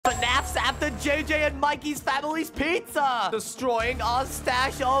FNAFs after JJ and Mikey's family's pizza, destroying our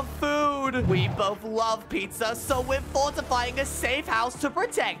stash of food. We both love pizza, so we're fortifying a safe house to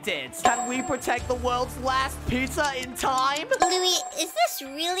protect it. Can we protect the world's last pizza in time? Louie, is this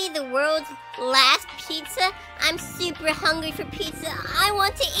really the world's last pizza? I'm super hungry for pizza. I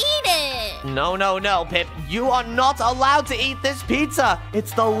want to eat it. No, Pip. You are not allowed to eat this pizza.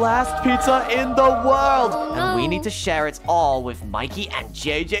 It's the last pizza in the world. Oh, no. And we need to share it all with Mikey and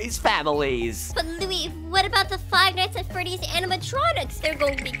JJ's families. But Louie, what about the Five Nights at Freddy's animatronics? They're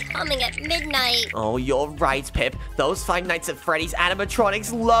going to be coming at midnight. Oh, you're right, Pip. Those Five Nights at Freddy's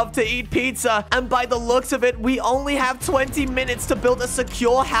animatronics love to eat pizza. And by the looks of it, we only have 20 minutes to build a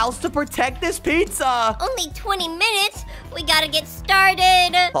secure house to protect this pizza. Only 20 minutes? We gotta get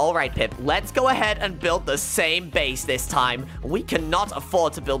started. All right, Pip, let's go ahead and build the same base this time. We cannot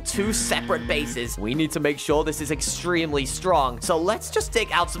afford to build two separate bases. We need to make sure this is extremely strong. So let's just dig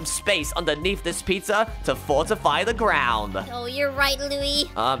out some space underneath this pizza to fortify the ground. Oh, you're right, Louie.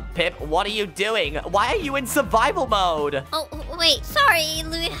 Pip, what are you doing? Why are you in survival mode? Oh, wait, sorry,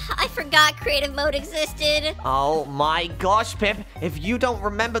 Louie. I forgot creative mode existed. Oh my gosh, Pip. If you don't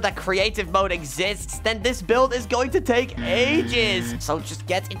remember that creative mode exists, then this build is going to take ages. So just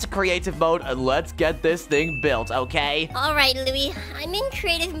get into creative mode and let's get this thing built, okay? All right, Louie. I'm in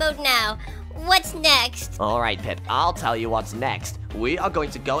creative mode now. What's next? All right, Pip. I'll tell you what's next. We are going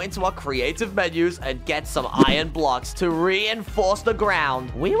to go into our creative menus and get some iron blocks to reinforce the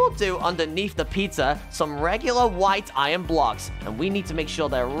ground. We will do underneath the pizza some regular white iron blocks, and we need to make sure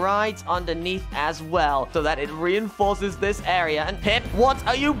they're right underneath as well so that it reinforces this area. And Pip, what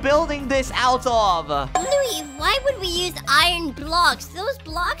are you building this out of? Louie, why would we use iron blocks? Those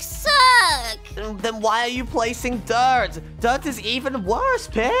blocks suck. Then why are you placing dirt? Dirt is even worse,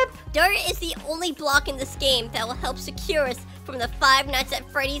 Pip. Dirt is the only block in this game that will help secure us from the Five Nights at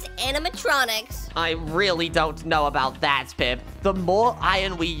Freddy's animatronics. I really don't know about that, Pip. The more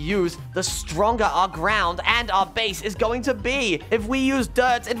iron we use, the stronger our ground and our base is going to be. If we use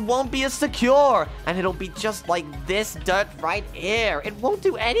dirt, it won't be as secure. And it'll be just like this dirt right here. It won't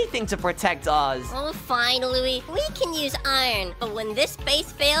do anything to protect us. Oh, fine, Louie. We can use iron. But when this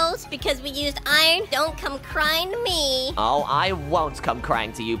base fails because we used iron, don't come crying to me. Oh, I won't come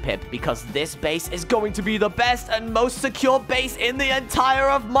crying to you, Pip, because this base is going to be the best and most secure base in the entire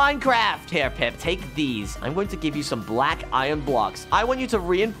of Minecraft. Here, Pip, take these. I'm going to give you some black iron blocks. I want you to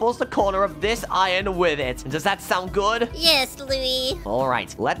reinforce the corner of this iron with it. Does that sound good? Yes, Louie. All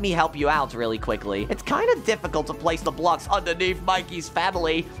right, let me help you out really quickly. It's kind of difficult to place the blocks underneath Mikey's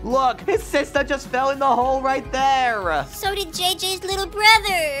family. Look, his sister just fell in the hole right there. So did JJ's little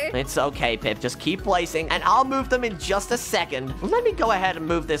brother. It's okay, Pip. Just keep placing, and I'll move them in just a second. Let me go ahead and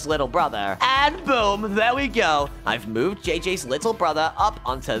move this little brother. And boom, there we go. I've moved JJ's little brother up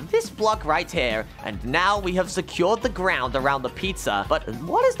onto this block right here. And now we have secured the ground around the pizza. But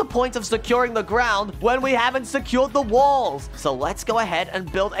what is the point of securing the ground when we haven't secured the walls? So let's go ahead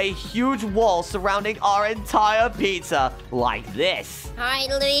and build a huge wall surrounding our entire pizza, like this. All right,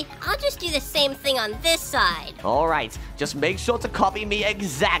 Louie. I'll just do the same thing on this side. All right, just make sure to copy me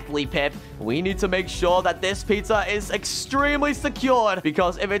exactly, Pip. We need to make sure that this pizza is extremely secured,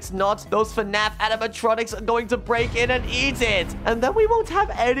 because if it's not, those FNAF animatronics are going to break in and eat it. And then we won't have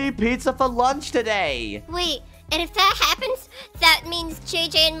any pizza for lunch today. Wait, and if that happens, that means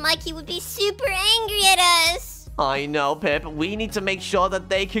JJ and Mikey would be super angry at us. I know, Pip. We need to make sure that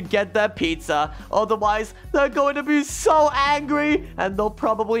they can get their pizza. Otherwise, they're going to be so angry, and they'll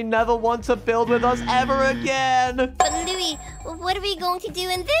probably never want to build with us ever again. But Louie, what are we going to do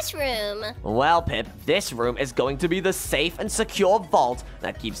in this room? Well, Pip, this room is going to be the safe and secure vault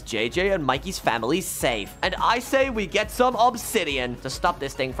that keeps JJ and Mikey's families safe. And I say we get some obsidian to stop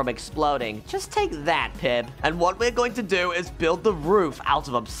this thing from exploding. Just take that, Pip. And what we're going to do is build the roof out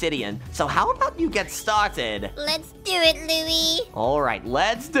of obsidian. So how about you get started? Let's do it, Louie. All right,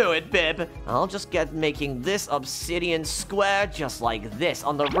 let's do it, Pip. I'll just get making this obsidian square just like this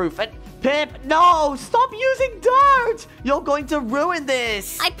on the roof. And Pip, no! Stop using dirt! You're going to ruin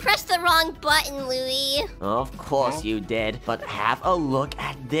this! I pressed the wrong button, Louie. Of course you did, but have a look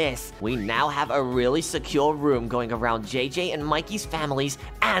at this. We now have a really secure room going around JJ and Mikey's families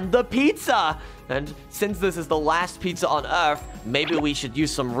and the pizza. And since this is the last pizza on Earth, maybe we should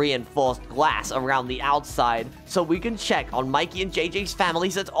use some reinforced glass around the outside so we can check on Mikey and JJ's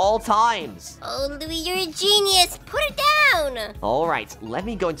families at all times. Oh, Louie, you're a genius. Put it down. All right, let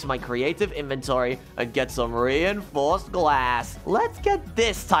me go into my creative inventory and get some reinforced glass. Let's get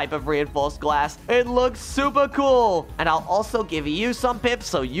this type of reinforced glass. It looks super cool. And I'll also give you some, Pip,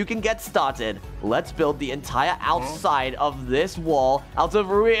 so you can get started. let's build the entire outside of this wall out of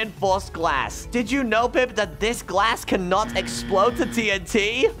reinforced glass. Did you know, Pip, that this glass cannot explode to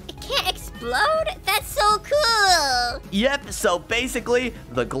TNT? It can't explode? That's so cool! Yep, so basically,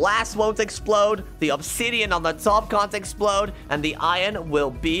 the glass won't explode, the obsidian on the top can't explode, and the iron will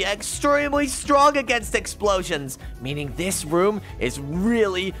be extremely strong against explosions, meaning this room is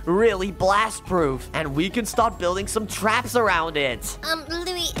really, really blast-proof, and we can start building some traps around it.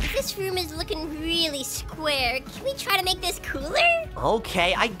 Louie, this room is looking really square. Can we try to make this cooler?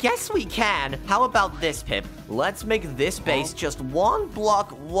 Okay, I guess we can. How about this, Pip? Let's make this base just one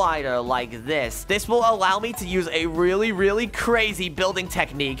block wider like this. This will allow me to use a really, really crazy building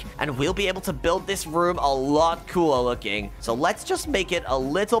technique, and we'll be able to build this room a lot cooler looking. So let's just make it a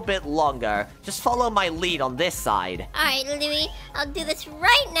little bit longer. Just follow my lead on this side. Alright, Louie, I'll do this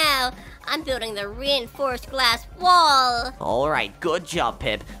right now. I'm building the reinforced glass wall. Alright, good job,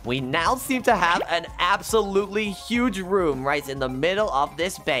 Pip. We now seem to have an absolutely huge room right in the middle of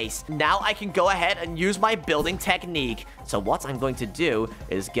this base. Now I can go ahead and use my building technique. So what I'm going to do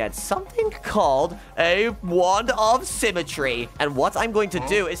is get something called a wand of symmetry. And what I'm going to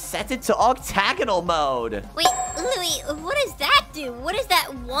do is set it to octagonal mode. Wait, Louie, what does that do? What is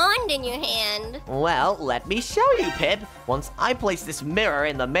that wand in your hand? Well, let me show you, Pip. Once I place this mirror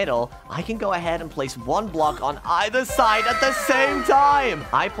in the middle, I can go ahead and place one block on either side at the same time.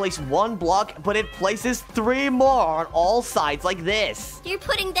 I place one block, but it places 3 more on all sides like this. You're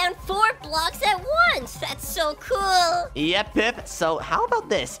putting down 4 blocks at once. That's so cool. Yep, Pip. So how about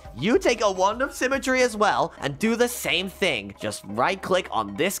this? You take a wand of symmetry as well and do the same thing. Just right-click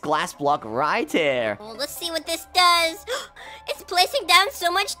on this glass block right here. Well, let's see what this does. It's placing down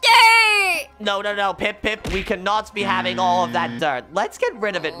so much dirt. No, Pip. We cannot be having all of that dirt. Let's get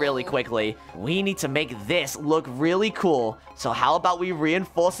rid of it really quickly. We need to make this look really cool. So how about we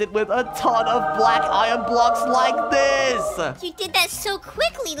reinforce it with a ton of black iron blocks like this? You did that so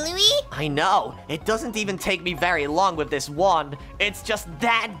quickly, Louie. I know. It doesn't even take me very long with this wand. It's just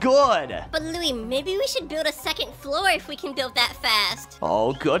that good. But Louie, maybe we should build a second floor if we can build that fast.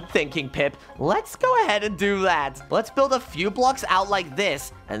 Oh, good thinking, Pip. Let's go ahead and do that. Let's build a few blocks out like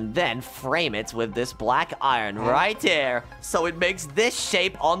this, and then frame it with this black iron right here, so it makes this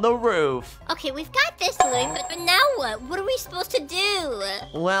shape on the roof. Okay, we've got this, Louie, but now what? What are we supposed to do?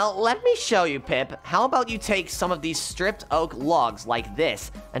 Well, let me show you, Pip. How about you take some of these stripped oak logs like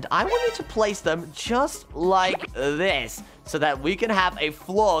this, and I want you to place them just like this, so that we can have a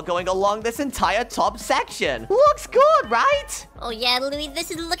floor going along this entire top section. Looks good, right? Oh yeah, Louie,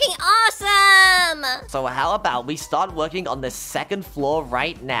 this is looking awesome! So how about we start working on the second floor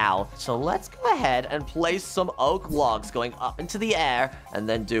right now? So let's go ahead and place some oak logs going up into the air, and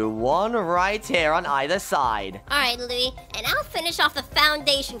then do one right here on either side. Alright, Louie, and I'll finish off the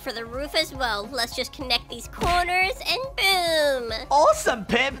foundation for the roof as well. Let's just connect these corners, and boom! Awesome,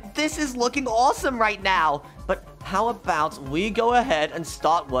 Pip! This is looking awesome right now. But how about we go ahead and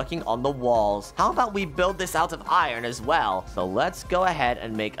start working on the walls? How about we build this out of iron as well? So let's go ahead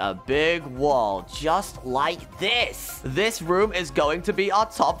and make a big wall just like this. This room is going to be our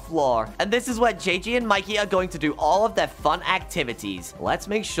top floor. And this is where JJ and Mikey are going to do all of their fun activities. Let's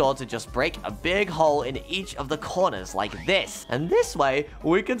make sure to just break a big hole in each of the corners like this. And this way,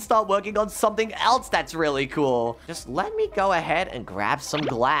 we can start working on something else that's really cool. Just let me go ahead and grab some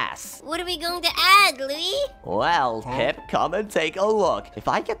glass. What are we going to add, Louie? Well, Pip, come and take a look. If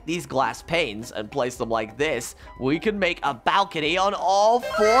I get these glass panes and place them like this, we can make a balcony on all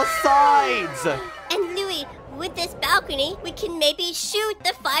 4 sides. And Louie, with this balcony, we can maybe shoot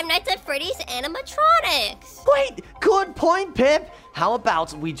the Five Nights at Freddy's animatronics. Wait, good point, Pip. How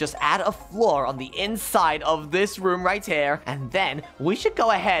about we just add a floor on the inside of this room right here, and then we should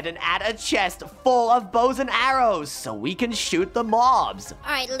go ahead and add a chest full of bows and arrows so we can shoot the mobs.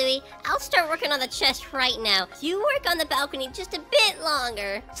 Alright, Louie, I'll start working on the chest right now. You work on the balcony just a bit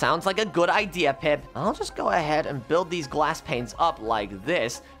longer. Sounds like a good idea, Pip. I'll just go ahead and build these glass panes up like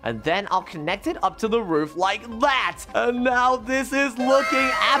this, and then I'll connect it up to the roof like that. And now this is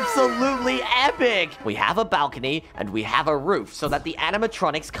looking absolutely epic. We have a balcony and we have a roof so that the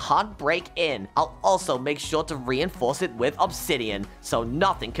animatronics can't break in. I'll also make sure to reinforce it with obsidian so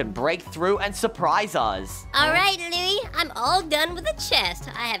nothing can break through and surprise us. Alright, Louie, I'm all done with the chest.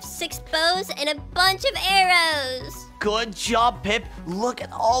 I have 6 bows and a bunch of arrows. Good job, Pip. Look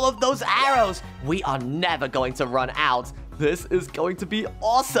at all of those arrows. We are never going to run out. this is going to be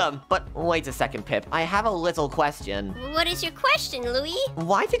awesome. But wait a second, Pip. I have a little question. What is your question, Louie?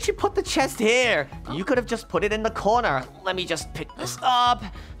 Why did you put the chest here? You could have just put it in the corner. Let me just pick this up,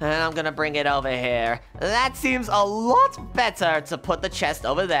 and I'm gonna bring it over here. That seems a lot better to put the chest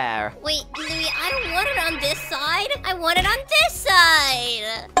over there. Wait, Louie, I don't want it on this side. I want it on this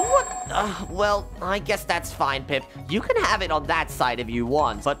side. What? Well, I guess that's fine, Pip. You can have it on that side if you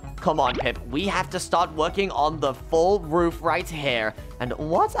want. But come on, Pip. We have to start working on the full roof right here. And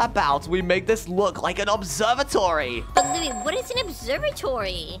what about we make this look like an observatory? But Louie, what is an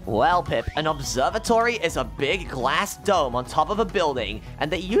observatory? Well, Pip, an observatory is a big glass dome on top of a building,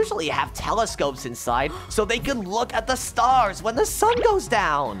 and they usually have telescopes inside so they can look at the stars when the sun goes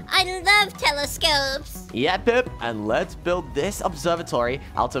down. I love telescopes. Yeah, Pip, and let's build this observatory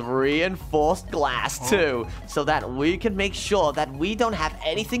out of reinforced glass too, so that we can make sure that we don't have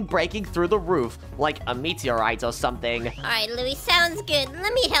anything breaking through the roof, like a meteorite or something. All right, Louie, sounds good.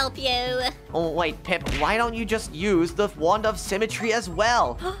 Let me help you. Oh, wait, Pip, why don't you just use the wand of symmetry as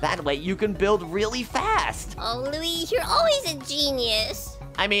well? That way you can build really fast. Oh, Louie, you're always a genius.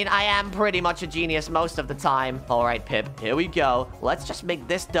 I mean, I am pretty much a genius most of the time. All right, Pip, here we go. Let's just make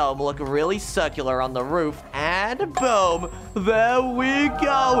this dome look really circular on the roof. And boom, there we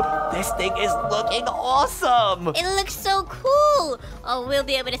go. This thing is looking awesome. It looks so cool. Oh, we'll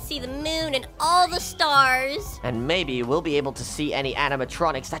be able to see the moon and all the stars. And maybe we'll be able to see any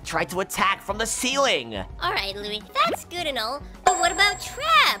animatronics that try to attack from the ceiling. All right, Louie, that's good and all. But what about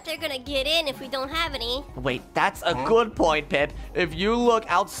traps? They're gonna get in if we don't have any. Wait, that's a good point, Pip. If you look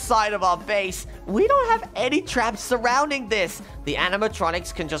outside of our base, we don't have any traps surrounding this. The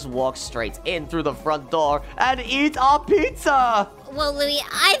animatronics can just walk straight in through the front door and eat our pizza. Well, Louie,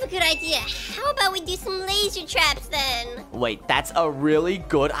 I have a good idea. How about we do some laser traps then? Wait, that's a really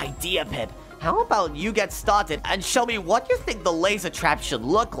good idea, Pip. How about you get started and show me what you think the laser trap should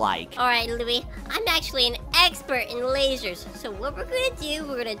look like? All right, Louie, I'm actually an expert in lasers. So what we're gonna do,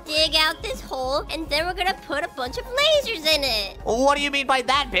 we're gonna dig out this hole, and then we're gonna put a bunch of lasers in it. What do you mean by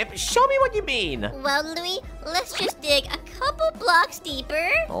that, Pip? Show me what you mean. Well, Louie, let's just dig a couple blocks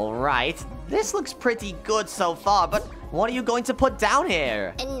deeper. All right, this looks pretty good so far, but what are you going to put down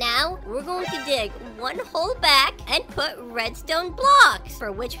here? And now, we're going to dig one hole back and put redstone blocks,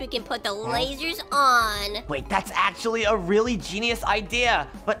 for which we can put the lasers on. Wait, that's actually a really genius idea.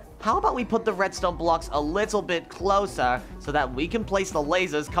 But how about we put the redstone blocks a little bit closer so that we can place the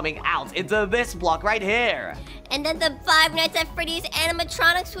lasers coming out into this block right here? And then the Five Nights at Freddy's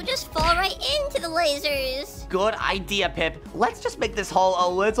animatronics will just fall right into the lasers. Good idea, Pip. Let's just make this hole a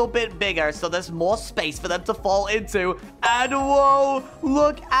little bit bigger so there's more space for them to fall into. And whoa,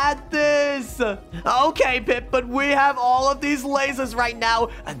 look at this. Okay, Pip, but we have all of these lasers right now,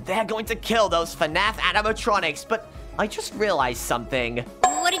 and they're going to kill those FNAF animatronics. But I just realized something.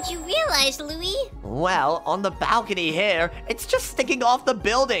 What did you realize, Louie? Well, on the balcony here, it's just sticking off the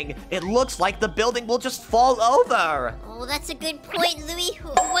building. It looks like the building will just fall over. Oh, that's a good point, Louie.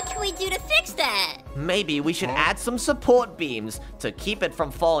 What can we do to fix that? Maybe we should add some support beams to keep it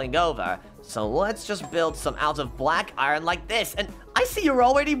from falling over. So let's just build some out of black iron like this. And I see you're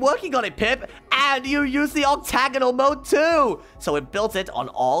already working on it, Pip. And you use the octagonal mode too. So it built it on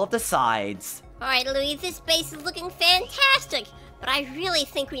all of the sides. All right, Louie, this base is looking fantastic. But I really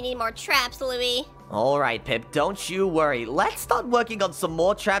think we need more traps, Louie. All right, Pip, don't you worry. Let's start working on some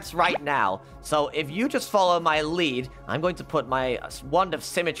more traps right now. So if you just follow my lead, I'm going to put my wand of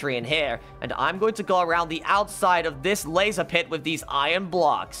symmetry in here, and I'm going to go around the outside of this laser pit with these iron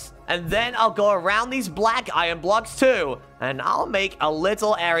blocks. And then I'll go around these black iron blocks too, and I'll make a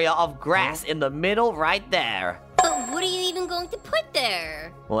little area of grass in the middle right there. But what are you even going to put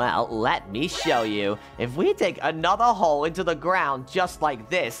there? Well, let me show you. If we dig another hole into the ground just like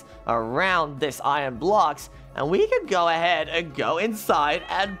this, around this iron blocks, and we can go ahead and go inside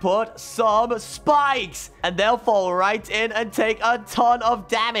and put some spikes. And they'll fall right in and take a ton of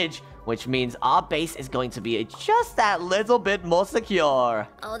damage, which means our base is going to be just that little bit more secure.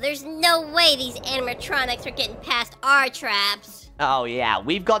 Oh, there's no way these animatronics are getting past our traps. Oh yeah,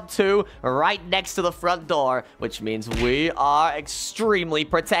 we've got two right next to the front door, which means we are extremely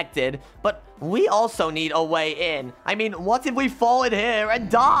protected. But we also need a way in. I mean, what if we fall in here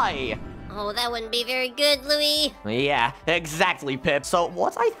and die? Oh, that wouldn't be very good, Louie. Yeah, exactly, Pip. So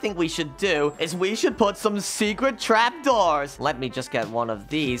what I think we should do is we should put some secret trapdoors. Let me just get one of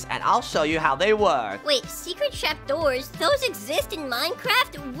these, and I'll show you how they work. Wait, secret trapdoors? Those exist in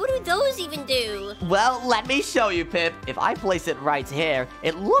Minecraft? What do those even do? Well, let me show you, Pip. If I place it right here,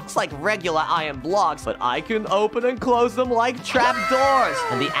 it looks like regular iron blocks, but I can open and close them like trapdoors.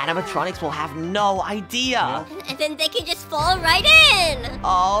 And the animatronics will have no idea. And then they can just fall right in.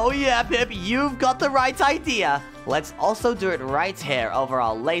 Oh yeah, Pip, you've got the right idea. Let's also do it right here over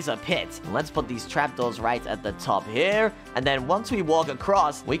our laser pit. Let's put these trapdoors right at the top here. And then once we walk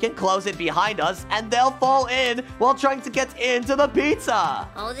across, we can close it behind us and they'll fall in while trying to get into the pizza.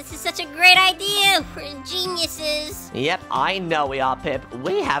 Oh, this is such a great idea. We're geniuses. Yep, I know we are, Pip.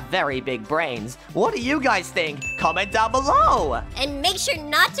 We have very big brains. What do you guys think? Comment down below. And make sure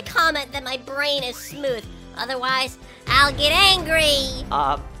not to comment that my brain is smooth. Otherwise, I'll get angry.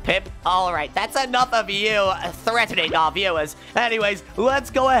 Pip, alright, that's enough of you threatening our viewers. Anyways,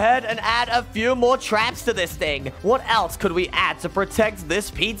 let's go ahead and add a few more traps to this thing. What else could we add to protect this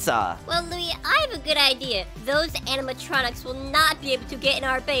pizza? Well, Louie, I have a good idea. Those animatronics will not be able to get in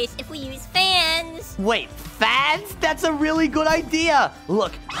our base if we use fans. Wait, fans? That's a really good idea.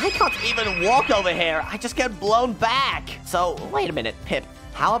 Look, I can't even walk over here. I just get blown back. So, wait a minute, Pip.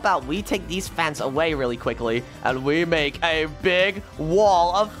 How about we take these fans away really quickly and we make a big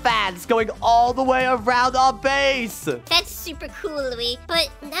wall of fans going all the way around our base? That's super cool, Louie.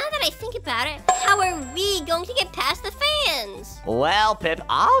 But now that I think about it, how are we going to get past the fans? Well, Pip,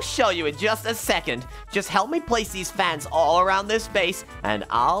 I'll show you in just a second. Just help me place these fans all around this base and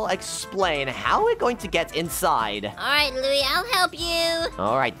I'll explain how we're going to get inside. All right, Louie, I'll help you.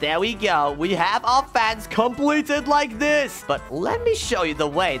 All right, there we go. We have our fans completed like this. But let me show you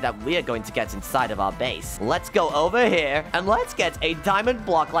the way that we are going to get inside of our base. Let's go over here and let's get a diamond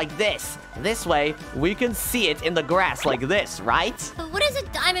block like this. This way, we can see it in the grass like this, right? But what is a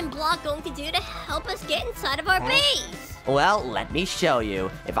diamond block going to do to help us get inside of our base? Well, let me show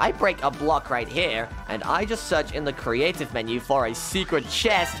you. If I break a block right here, and I just search in the creative menu for a secret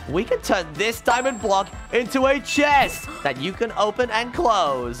chest, we can turn this diamond block into a chest that you can open and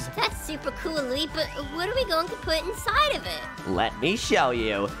close. That's super cool, Louie, but what are we going to put inside of it? Let me show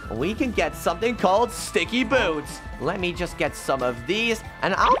you. We can get something called sticky boots. Let me just get some of these,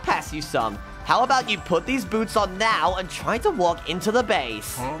 and I'll pass you some. How about you put these boots on now and try to walk into the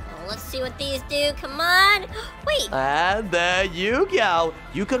base? Well, let's see what these do. Come on. Wait. And there you go.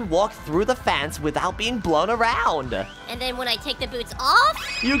 You can walk through the fans without being blown around. And then when I take the boots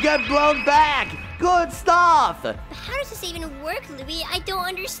off? You get blown back. Good stuff. But how does this even work, Louie? I don't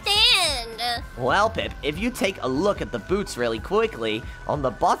understand. Well, Pip, if you take a look at the boots really quickly, on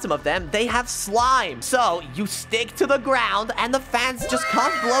the bottom of them, they have slime. So you stick to the ground and the fans just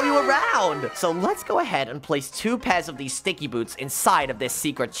can't blow you around. So let's go ahead and place 2 pairs of these sticky boots inside of this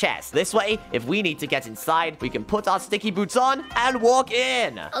secret chest. This way, if we need to get inside, we can put our sticky boots on and walk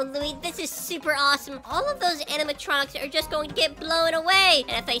in. Oh, Louie, this is super awesome. All of those animatronics are just going to get blown away.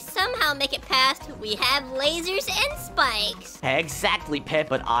 And if they somehow make it past, we have lasers and spikes. Exactly, Pip,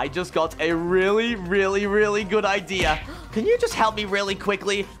 but I just got a really good idea. Can you just help me really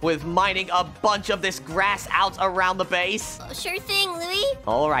quickly with mining a bunch of this grass out around the base? Oh, sure thing, Louie.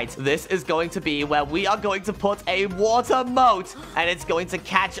 Alright, this is going to be where we are going to put a water moat, and it's going to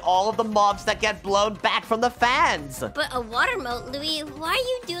catch all of the mobs that get blown back from the fans. But a water moat, Louie? Why are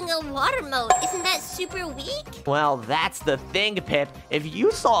you doing a water moat? Isn't that super weak? Well, that's the thing, Pip. If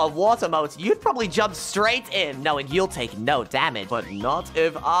you saw a water moat, you'd probably jump straight in, knowing you'll take no damage. But not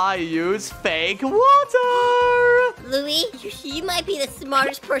if I use fake water! Louie, you might be the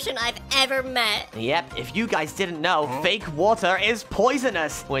smartest person I've ever met. Yep, if you guys didn't know, fake water is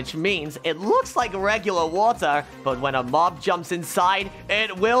poisonous, which means it looks like regular water, but when a mob jumps inside,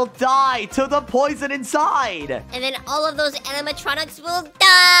 it will die to the poison inside. And then all of those animatronics will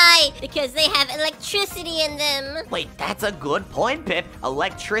die because they have electricity in them. Wait, that's a good point, Pip.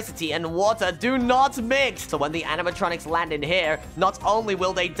 Electricity and water do not mix. So when the animatronics land in here, not only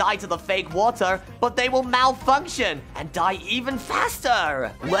will they die to the fake water, but they will malfunction and die even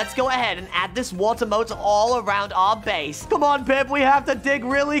faster. Let's go ahead and add this water moat all around our base. Come on, Pip, we have to dig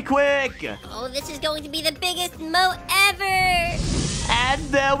really quick. Oh, this is going to be the biggest moat ever. And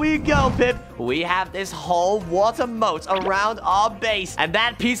there we go, Pip. We have this whole water moat around our base. And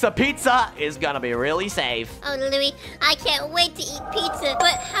that piece of pizza is gonna be really safe. Oh, Louie, I can't wait to eat pizza.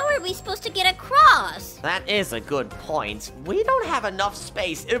 But how are we supposed to get across? That is a good point. We don't have enough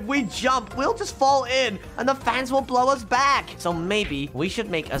space. If we jump, we'll just fall in, and the fans will blow us back. So maybe we should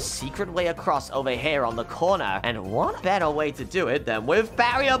make a secret way across over here on the corner. And what better way to do it than with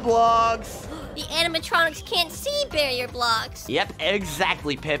barrier blocks? The animatronics can't see barrier blocks. Yep,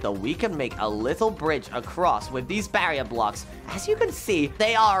 exactly, Pip. So we can make a little bridge across with these barrier blocks. As you can see,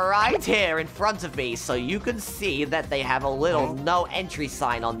 they are right here in front of me, so you can see that they have a little no entry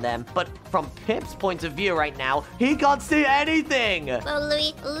sign on them. But from Pip's point of view right now, he can't see anything. Well,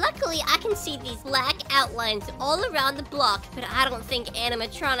 Louie, luckily I can see these black outlines all around the block, but I don't think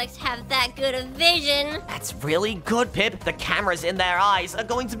animatronics have that good of vision. That's really good, Pip. The cameras in their eyes are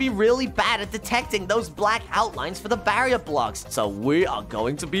going to be really bad at detecting those black outlines for the barrier blocks. So we are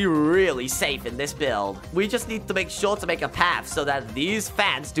going to be really safe in this build. We just need to make sure to make a path so that these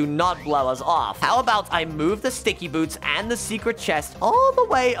fans do not blow us off. How about I move the sticky boots and the secret chest all the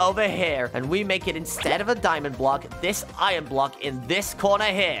way over here, and we make it, instead of a diamond block, this iron block in this corner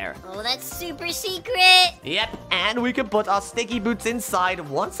here. Oh, that's super secret. Yep, and we can put our sticky boots inside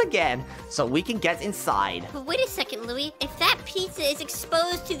once again so we can get inside. But wait a second, Louie. If that pizza is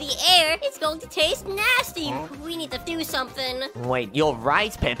exposed to the air, it's going to taste nasty. We need to do something. Wait, you're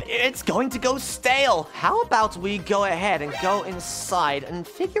right, Pip. It's going to go stale. How about we go ahead and go inside and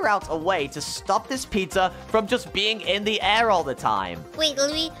figure out a way to stop this pizza from just being in the air all the time? Wait,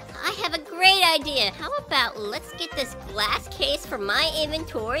 Louie, I have a great idea. How about let's get this glass case from my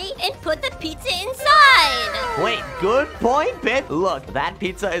inventory and put the pizza inside? Wait, good point, Pip. Look, that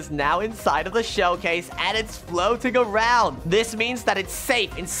pizza is now inside of the showcase and it's floating around. This means that it's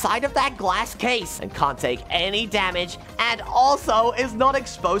safe inside of that glass case and can't take any damage, and also is not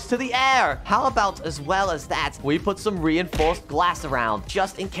exposed to the air. How about, as well as that, we put some reinforced glass around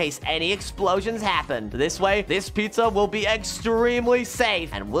just in case any explosions happen. This way, this pizza will be extremely safe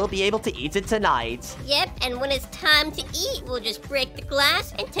and we'll be able to eat it tonight. Yep, and when it's time to eat, we'll just break the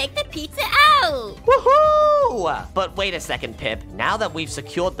glass and take the pizza out. Woohoo! But wait a second, Pip. Now that we've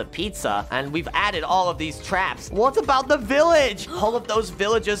secured the pizza and we've added all of these traps, what about the village? All of those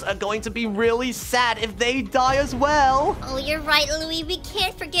villagers are going to be really sad if they die as well. Oh, you're right, Louie. We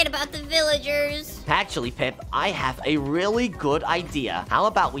can't forget about the villagers. Actually, Pip, I have a really good idea. How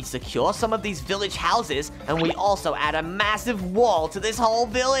about we secure some of these village houses and we also add a massive wall to this whole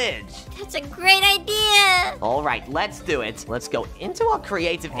village? That's a great idea. All right, let's do it. Let's go into our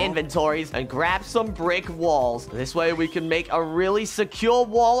creative inventories and grab some brick walls. This way we can make a really secure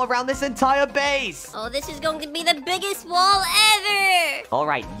wall around this entire base. Oh, this is going to be the biggest wall ever. All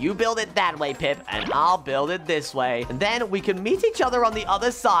right, you build it that way, Pip, and I'll build it this way. And then we can meet each other on the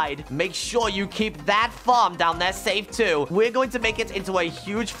other side. Make sure you keep that farm down there safe too. We're going to make it into a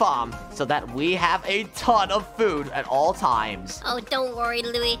huge farm so that we have a ton of food at all times. Oh, don't worry,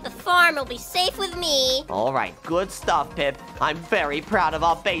 Louie. The farm will be safe with me. All right, good stuff, Pip. I'm very proud of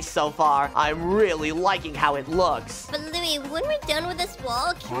our base so far. I'm really liking how it looks. But Louie, when we're done with this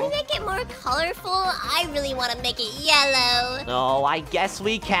wall, can we make it more colorful? I really want to make it yellow. Oh, I guess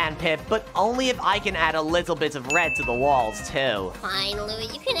we can, Pip, but only if I can add a little bit of red to the walls, too. Fine, Louie.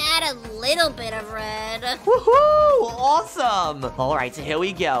 You can add a little bit of red. Woohoo! Awesome! All right, so here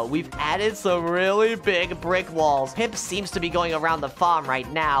we go. We've added some really big brick walls. Pip seems to be going around the farm right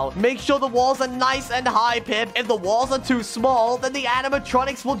now. Make sure the walls are nice and high, Pip. If the walls are too small, then the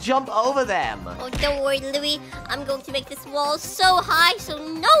animatronics will jump over them. Oh, don't worry, Louie. I'm going to make this wall so high so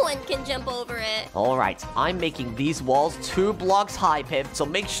no one can jump over it. All right, I'm making these walls 2 blocks high, Pip, so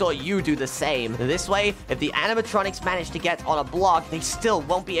make sure you do the same. This way, if the animatronics manage to get on a block, they still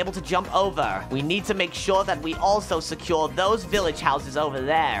won't be able to jump over. We need to make sure that we also secure those village houses over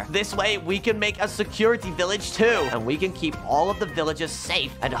there. This way, we can make a security village too, and we can keep all of the villagers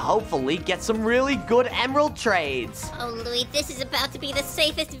safe and hopefully get some really good emerald trades. Oh, Louie, this is about to be the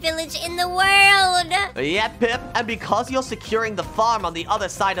safest village in the world. Yeah, Pip, and because you're securing the farm on the other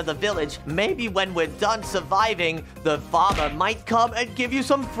side of the village, maybe when we're done surviving, the farmer might come and give you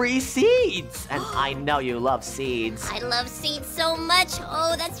some free seeds. And I know you love seeds. I love seeds so much.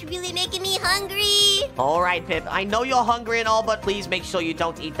 Oh, that's really making me hungry. All right, Pip, I know you're hungry and all, but please make sure you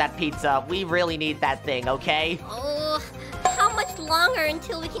don't eat that pizza. We really need that thing, okay? Oh, how much longer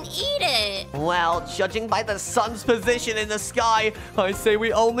until we can eat it? Well, judging by the sun's position in the sky, I say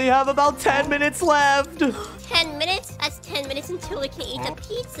we only have about 10 minutes left. 10 minutes? That's 10 minutes until we can eat the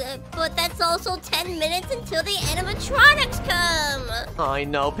pizza, but that's also 10 minutes until the animatronics come. I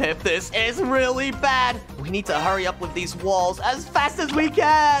know, Pip, this is really bad. We need to hurry up with these walls as fast as we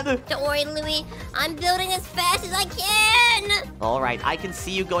can. Don't worry, Louie. I'm building as fast as I can. All right, I can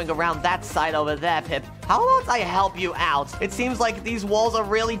see you going around that side over there, Pip. How about I help you out? It seems like these walls are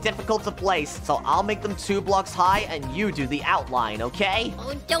really difficult to place, so I'll make them 2 blocks high and you do the outline, okay?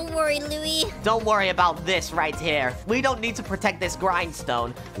 Oh, don't worry, Louie. Don't worry about this right here. We don't need to protect this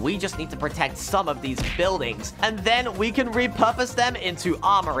grindstone. We just need to protect some of these buildings. And then we can repurpose them into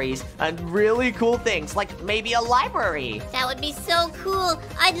armories and really cool things, like maybe a library. That would be so cool.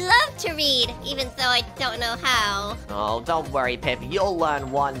 I'd love to read, even though I don't know how. Oh, don't worry, Pip. You'll learn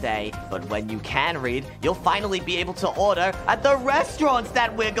one day. But when you can read, you'll finally be able to order at the restaurants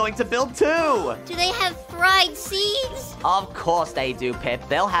that we're going to build too. Do they have fried seeds? Of course they do, Pip.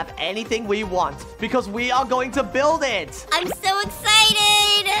 They'll have anything we want because we are going to build it. I'm so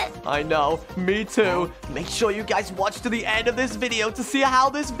excited! I know, me too. Make sure you guys watch to the end of this video to see how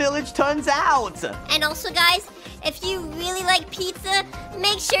this village turns out. And also, guys, if you really like pizza,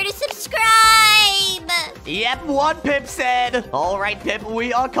 make sure to subscribe! Yep, what Pip said. All right, Pip,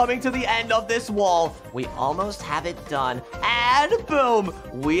 we are coming to the end of this wall. We almost have it done. And boom,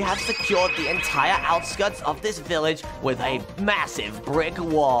 we have secured the entire outskirts of this village with a massive brick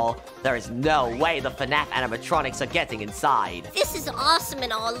wall. There is no way the FNAF animatronics are getting inside. This is awesome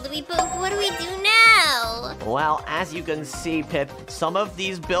and all, Louie, but what do we do now? Well, as you can see, Pip, some of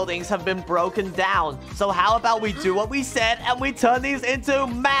these buildings have been broken down. So how about we do what we said and we turn these into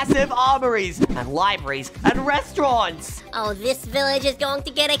massive armories and libraries and restaurants? Oh, this village is going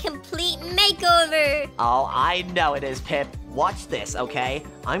to get a complete makeover. Oh, I know it is, Pip. Watch this, okay?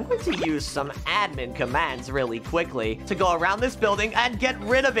 I'm going to use some admin commands really quickly to go around this building and get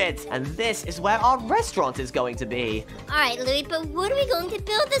rid of it. And this is where our restaurant is going to be. All right, Louie, but what are we going to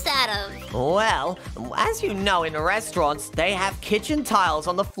build this out of? Well, as you know, in restaurants, they have kitchen tiles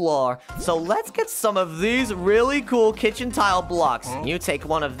on the floor. So let's get some of these really cool kitchen tile blocks. You take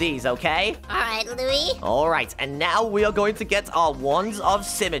one of these, okay? All right, Louie. All right, and now we are going to get our wands of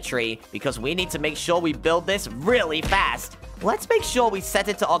symmetry because we need to make sure we build this really fast. Let's make sure we set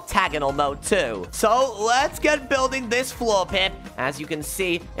it to octagonal mode too. So let's get building this floor, Pip. As you can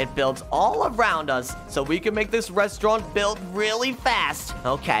see, it builds all around us, so we can make this restaurant build really fast.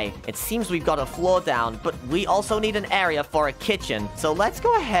 Okay, it seems we've got a floor down, but we also need an area for a kitchen. So let's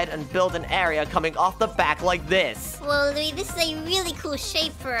go ahead and build an area coming off the back like this. Well, Louie, this is a really cool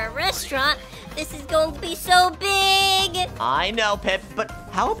shape for a restaurant. This is going to be so big. I know, Pip, but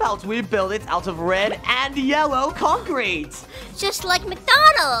how about we build it out of red and yellow concrete? Just like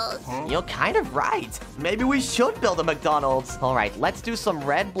McDonald's. You're kind of right. Maybe we should build a McDonald's. All right, let's do some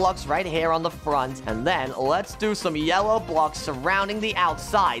red blocks right here on the front, and then let's do some yellow blocks surrounding the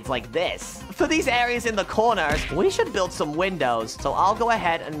outsides like this. For these areas in the corners, we should build some windows, so I'll go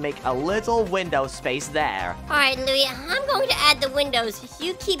ahead and make a little window space there. All right, Louie, I'm going to add the windows.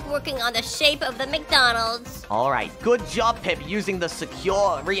 You keep working on the shape of the McDonald's. All right, good job, Pip, using the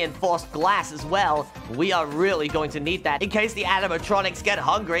secure reinforced glass as well. We are really going to need that in case the animatronics get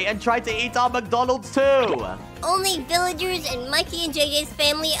hungry and try to eat our McDonald's too. Only villagers and Mikey and JJ's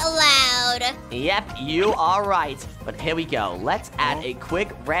family allowed. Yep, you are right. But here we go. Let's add a quick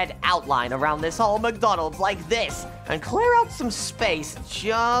red outline around this whole McDonald's like this. And clear out some space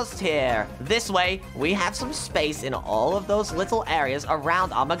just here. This way, we have some space in all of those little areas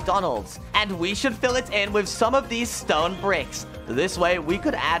around our McDonald's. And we should fill it in with some of these stone bricks. This way, we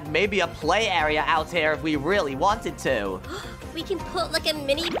could add maybe a play area out here if we really wanted to. We can put like a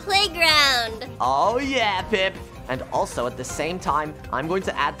mini playground. Oh yeah, Pip. And also, at the same time, I'm going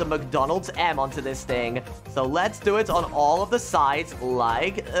to add the McDonald's M onto this thing. So let's do it on all of the sides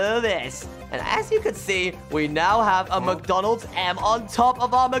like this. And as you can see, we now have a McDonald's M on top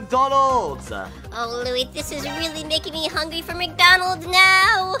of our McDonald's. Oh, Louie, this is really making me hungry for McDonald's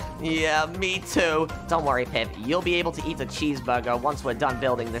now. Yeah, me too. Don't worry, Pip. You'll be able to eat a cheeseburger once we're done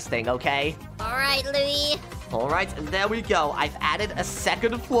building this thing, okay? All right, Louie. All right, and there we go. I've added a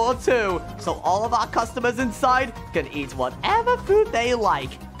second floor too, so all of our customers inside can eat whatever food they like.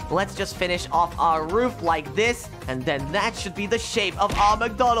 Let's just finish off our roof like this, and then that should be the shape of our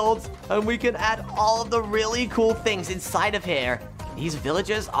McDonald's, and we can add all of the really cool things inside of here. These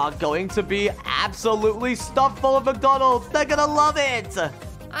villagers are going to be absolutely stuffed full of McDonald's. They're gonna love it.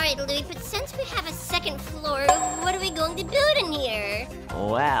 All right, Louie, but since we have a second floor, what are we going to build in here?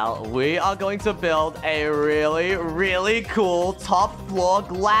 Well, we are going to build a really, really cool top floor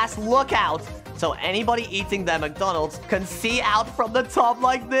glass lookout. So anybody eating their McDonald's can see out from the top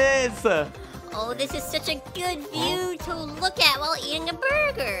like this. Oh, this is such a good view to look at while eating a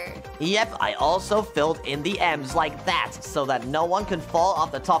burger. Yep, I also filled in the M's like that so that no one can fall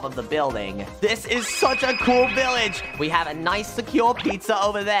off the top of the building. This is such a cool village. We have a nice secure pizza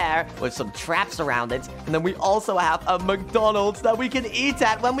over there with some traps around it. And then we also have a McDonald's that we can eat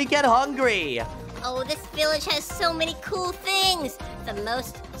at when we get hungry. Oh, this village has so many cool things. The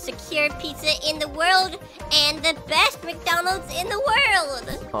most secure pizza in the world and the best McDonald's in the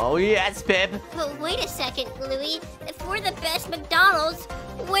world. Oh, yes, Pip. But wait a second, Louie. If we're the best McDonald's,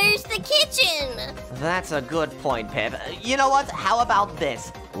 where's the kitchen? That's a good point, Pip. You know what? How about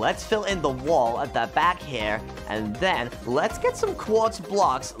this? Let's fill in the wall at the back here, and then let's get some quartz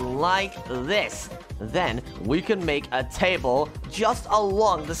blocks like this. Then we can make a table just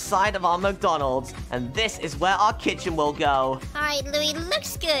along the side of our McDonald's, and this is where our kitchen will go. All right, Louie,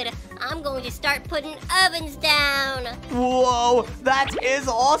 looks good. I'm going to start putting ovens down. Whoa, that is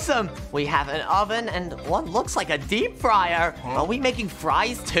awesome. We have an oven and what looks like a deep fryer. Are we making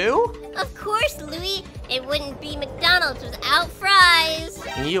fries too? Of course, Louie. It wouldn't be McDonald's without fries.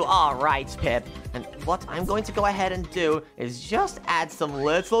 You are right, Pip. And what I'm going to go ahead and do is just add some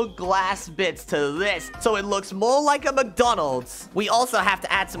little glass bits to this so it looks more like a McDonald's. We also have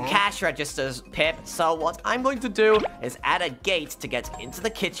to add some cash registers, Pip. So what I'm going to do is add a gate to get into the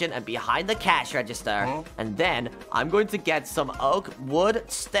kitchen and behind the cash register. And then I'm going to get some oak wood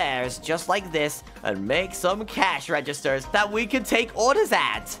stairs just like this and make some cash registers that we can take orders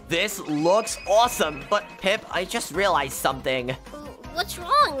at. This looks awesome. But Pip, I just realized something. What's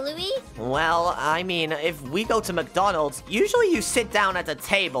wrong, Louie? Well, I mean, if we go to McDonald's, usually you sit down at the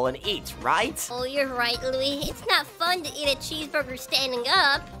table and eat, right? Oh, you're right, Louie. It's not fun to eat a cheeseburger standing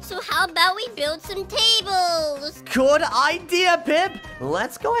up. So how about we build some tables? Good idea, Pip!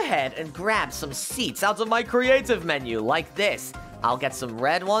 Let's go ahead and grab some seats out of my creative menu, like this. I'll get some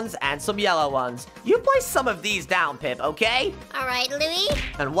red ones and some yellow ones. You place some of these down, Pip, okay? All right, Louie.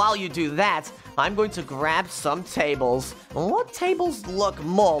 And while you do that, I'm going to grab some tables. What tables look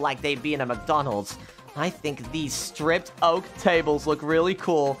more like they'd be in a McDonald's? I think these stripped oak tables look really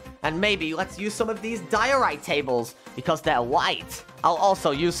cool. And maybe let's use some of these diorite tables because they're white. I'll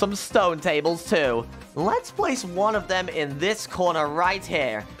also use some stone tables too. Let's place one of them in this corner right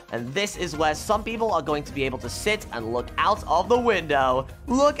here. And this is where some people are going to be able to sit and look out of the window.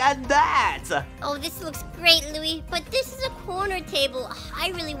 Look at that! Oh, this looks great, Louie. But this is a corner table. I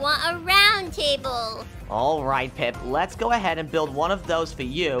really want a round table. All right, Pip. Let's go ahead and build one of those for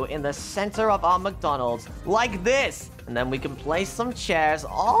you in the center of our McDonald's. Like this. And then we can place some chairs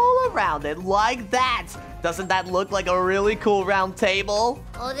all around it like that. Doesn't that look like a really cool round table?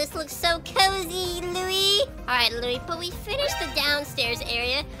 Oh, this looks so cozy, Louie. All right, Louie, but we finished the downstairs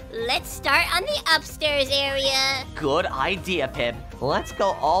area. Let's start on the upstairs area. Good idea, Pip. Let's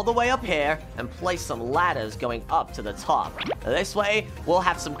go all the way up here and place some ladders going up to the top. This way, we'll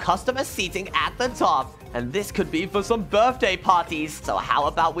have some customer seating at the top. And this could be for some birthday parties. So how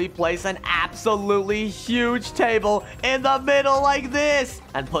about we place an absolutely huge table in the middle like this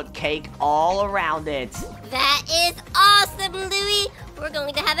and put cake all around it. That is awesome, Louie. We're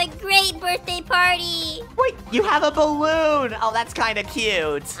going to have a great birthday party. Wait, you have a balloon. Oh, that's kind of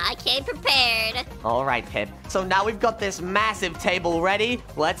cute. I came prepared. All right, Pip. So now we've got this massive table ready.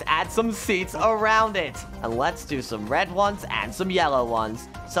 Let's add some seats around it. And let's do some red ones and some yellow ones.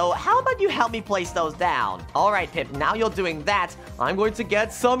 So how about you help me place those down? All right, Pip, now you're doing that. I'm going to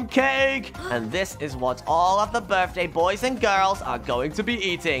get some cake. And this is what all of the birthday boys and girls are going to be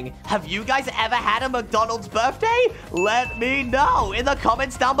eating. Have you guys ever had a McDonald's birthday? Let me know in the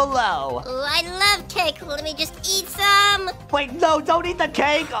comments down below. Oh, I love cake. Let me just eat some. Wait, no, don't eat the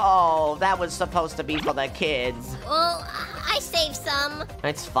cake. Oh, that was supposed to be for the kids. Well, I saved some.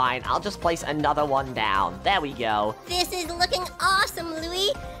 It's fine. I'll just place another one down. There we go. This is looking awesome,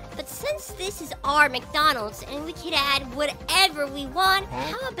 Louie. But since this is our McDonald's and we can add whatever we want,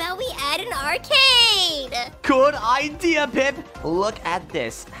 how about we add an arcade? Good idea, Pip. Look at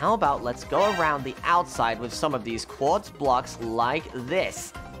this. How about let's go around the outside with some of these quartz blocks like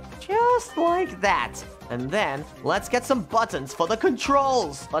this. Just like that. And then, let's get some buttons for the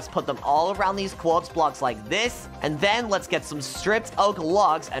controls. Let's put them all around these quartz blocks like this. And then, let's get some stripped oak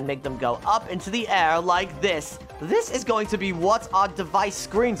logs and make them go up into the air like this. This is going to be what our device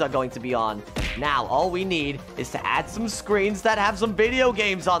screens are going to be on. Now, all we need is to add some screens that have some video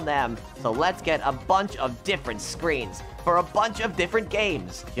games on them. So let's get a bunch of different screens for a bunch of different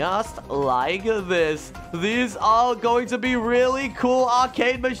games. Just like this. These are going to be really cool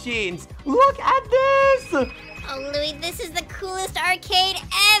arcade machines. Look at this! Oh, Louie, this is the coolest arcade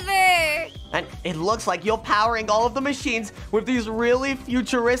ever! And it looks like you're powering all of the machines with these really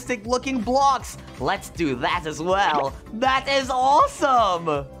futuristic looking blocks. Let's do that as well. That is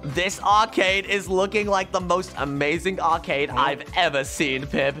awesome! This arcade is looking like the most amazing arcade I've ever seen,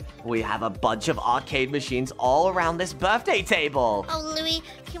 Pip. We have a bunch of arcade machines all around this birthday table. Oh, Louie,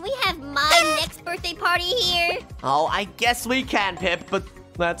 can we have my next birthday party here? Oh, I guess we can, Pip, but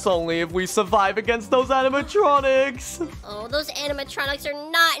That's only if we survive against those animatronics. Oh, those animatronics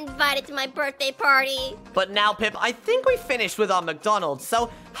are not invited to my birthday party. But now, Pip, I think we finished with our McDonald's,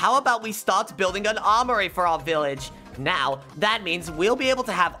 so how about we start building an armory for our village? Now, that means we'll be able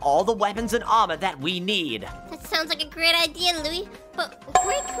to have all the weapons and armor that we need. That sounds like a great idea, Louie. But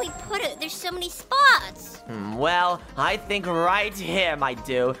where can we put it? There's so many spots. Well, I think right here might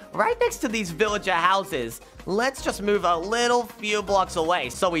do. Right next to these villager houses. Let's just move a little few blocks away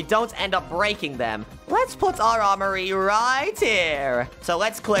so we don't end up breaking them. Let's put our armory right here. So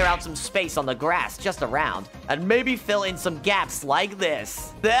let's clear out some space on the grass just around and maybe fill in some gaps like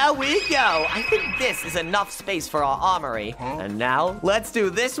this. There we go. I think this is enough space for our armory. And now let's do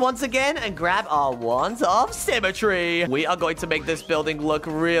this once again and grab our wands of symmetry. We are going to make this building look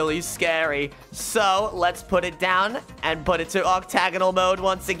really scary. So let's put it down and put it to octagonal mode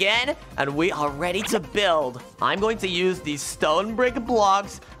once again. And we are ready to build. I'm going to use these stone brick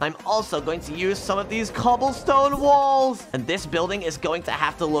blocks. I'm also going to use some of these cobblestone walls. And this building is going to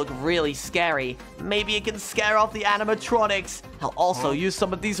have to look really scary. Maybe it can scare off the animatronics. I'll also use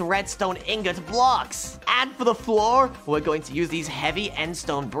some of these redstone ingot blocks. And for the floor, we're going to use these heavy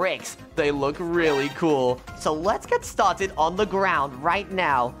endstone bricks. They look really cool. So let's get started on the ground right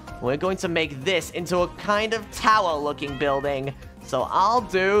now. We're going to make this into a kind of tower-looking building. So I'll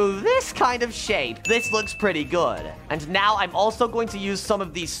do this kind of shape. This looks pretty good. And now I'm also going to use some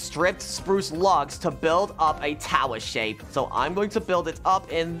of these stripped spruce logs to build up a tower shape. So I'm going to build it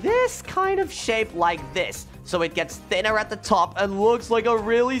up in this kind of shape like this. So it gets thinner at the top and looks like a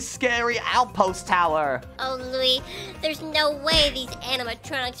really scary outpost tower. Oh, Louie, there's no way these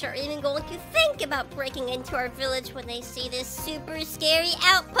animatronics are even going to think about breaking into our village when they see this super scary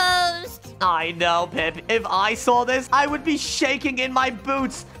outpost. I know, Pip. If I saw this, I would be shaking in my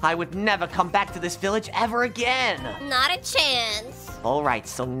boots. I would never come back to this village ever again. Not a chance. Alright,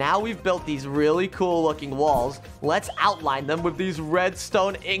 so now we've built these really cool looking walls. Let's outline them with these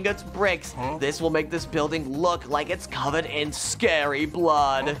redstone ingot bricks. This will make this building look like it's covered in scary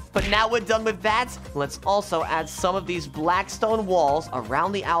blood. But now we're done with that, let's also add some of these black stone walls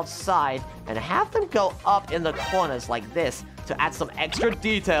around the outside and have them go up in the corners like this to add some extra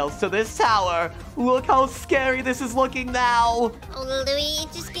details to this tower. Look how scary this is looking now. Oh, Louie,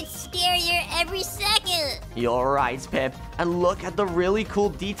 it just gets scarier every second. You're right, Pip. And look at the really cool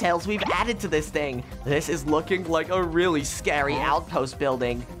details we've added to this thing. This is looking like a really scary outpost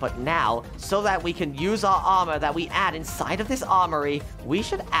building. But now, so that we can use our armor that we add inside of this armory, we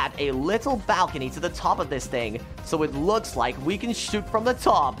should add a little balcony to the top of this thing, so it looks like we can shoot from the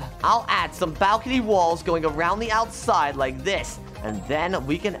top. I'll add some balcony walls going around the outside like this, and then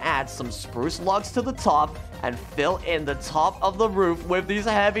we can add some spruce logs to the top and fill in the top of the roof with these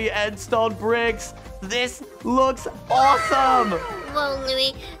heavy endstone bricks. This looks awesome! Whoa,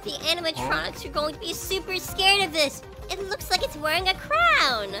 Louie, the animatronics are going to be super scared of this. It looks like it's wearing a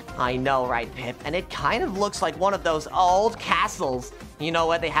crown. I know, right, Pip? And it kind of looks like one of those old castles. You know,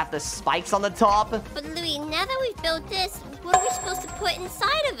 where they have the spikes on the top? But Louie, now that we've built this, what are we supposed to put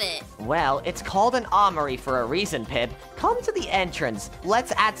inside of it? Well, it's called an armory for a reason, Pip. Come to the entrance.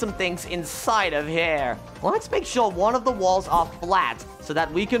 Let's add some things inside of here. Let's make sure one of the walls are flat so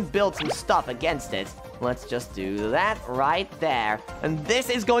that we can build some stuff against it. Let's just do that right there. And this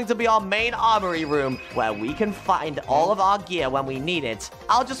is going to be our main armory room, where we can find all of our gear when we need it.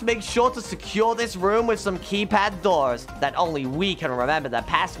 I'll just make sure to secure this room with some keypad doors that only we can remember the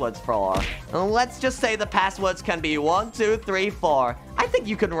passwords for. And let's just say the passwords can be 1, 2, 3, 4. I think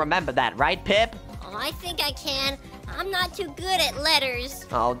you can remember that, right, Pip? Oh, I think I can. I'm not too good at letters.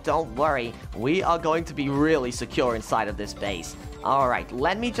 Oh, don't worry. We are going to be really secure inside of this base. Alright,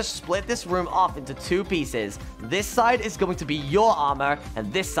 let me just split this room off into 2 pieces. This side is going to be your armor,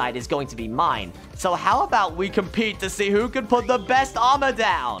 and this side is going to be mine. So how about we compete to see who can put the best armor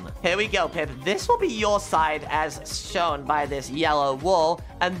down? Here we go, Pip. This will be your side as shown by this yellow wool,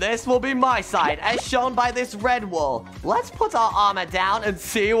 and this will be my side as shown by this red wool. Let's put our armor down and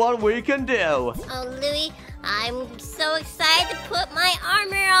see what we can do. Oh, Louie, I'm so excited to put my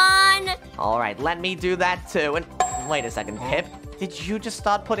armor on. Alright, let me do that too. And wait a second, Pip. Did you just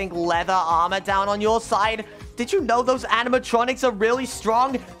start putting leather armor down on your side? Did you know those animatronics are really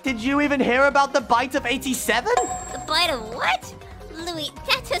strong? Did you even hear about the bite of 87? The bite of what? Louie,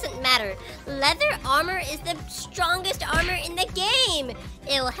 that doesn't matter. Leather armor is the strongest armor in the game.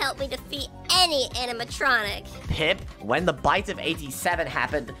 It will help me defeat any animatronic. Pip, when the bite of 87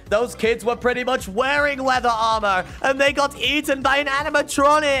 happened, those kids were pretty much wearing leather armor, and they got eaten by an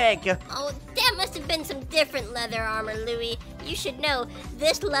animatronic. Oh, that must have been some different leather armor, Louie. You should know,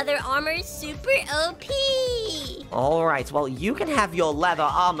 this leather armor is super OP. Alright, well, you can have your leather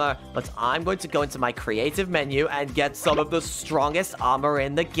armor, but I'm going to go into my creative menu and get some of the strongest armor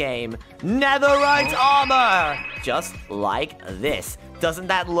in the game. Netherite armor! Just like this. Doesn't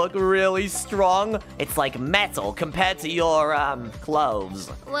that look really strong? It's like metal compared to your, clothes.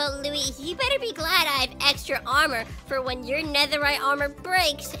 Well, Louie, you better be glad I have extra armor for when your netherite armor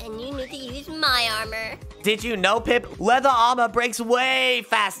breaks and you need to use my armor. Did you know, Pip? Leather armor breaks way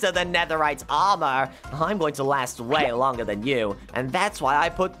faster than netherite armor. I'm going to last way longer than you, and that's why I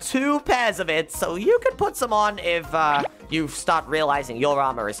put 2 pairs of it, so you could put some on if, you start realizing your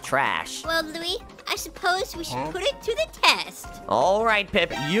armor is trash. Well, Louie, I suppose we should put it to the test. Alright,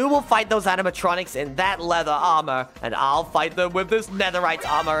 Pip, you will fight those animatronics in that leather armor, and I'll fight them with this netherite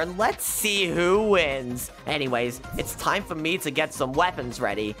armor, and let's see who wins. Anyways, it's time for me to get some weapons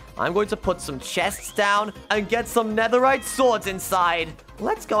ready. I'm going to put some chests down and get some netherite swords inside.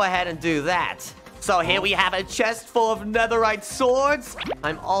 Let's go ahead and do that. So here we have a chest full of netherite swords.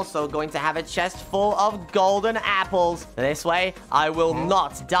 I'm also going to have a chest full of golden apples. This way, I will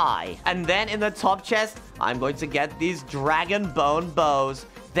not die. And then in the top chest, I'm going to get these dragon bone bows.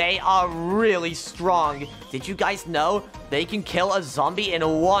 They are really strong. Did you guys know they can kill a zombie in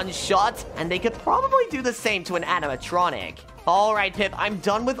 1 shot? And they could probably do the same to an animatronic. Alright, Pip, I'm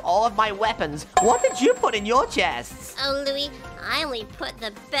done with all of my weapons. What did you put in your chests? Oh, Louie, I only put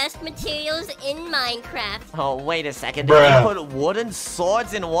the best materials in Minecraft. Oh, wait a second. Did you put wooden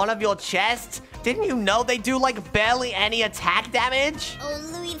swords in one of your chests? Didn't you know they do, like, barely any attack damage? Oh,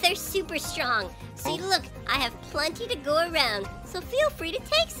 Louie, they're super strong. See, look, I have plenty to go around, so feel free to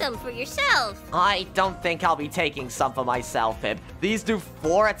take some for yourself. I don't think I'll be taking some for myself, Pip. These do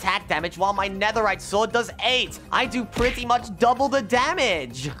 4 attack damage, while my netherite sword does 8. I do pretty much double the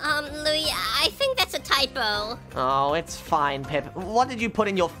damage. Louie, I think that's a typo. Oh, it's fine, Pip. What did you put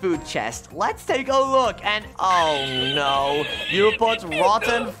in your food chest? Let's take a look, and oh no, you put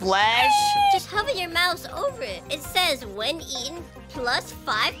rotten flesh? Just hover your mouse over it. It says, when eaten, plus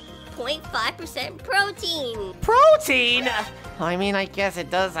 5.5% protein. Protein? I mean, I guess it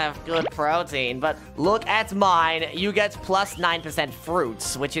does have good protein, but look at mine. You get plus 9%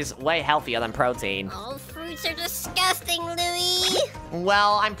 fruits, which is way healthier than protein. All fruits are disgusting, Louie.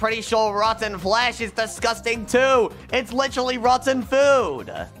 Well, I'm pretty sure rotten flesh is disgusting too. It's literally rotten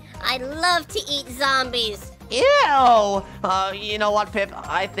food. I love to eat zombies. Ew! You know what, Pip?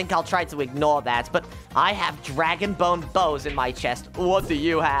 I think I'll try to ignore that, but I have dragon bone bows in my chest. What do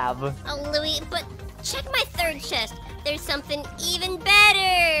you have? Oh, Louie, but check my 3rd chest. There's something even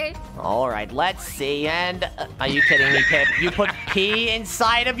better. Alright, let's see, and... are you kidding me, Pip? You put pee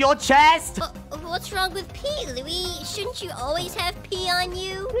inside of your chest? What's wrong with pee, Louie? Shouldn't you always have pee on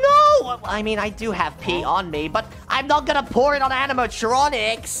you? No! I mean, I do have pee on me, but I'm not gonna pour it on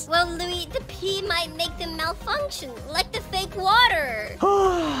animatronics. Well, Louie, the pee might make them malfunction, like the fake water.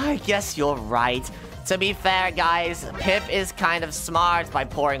 I guess you're right. To be fair, guys, Pip is kind of smart by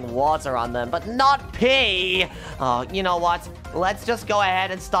pouring water on them, but not pee. Oh, you know what? Let's just go ahead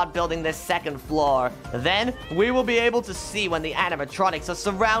and start building this 2nd floor. Then, we will be able to see when the animatronics are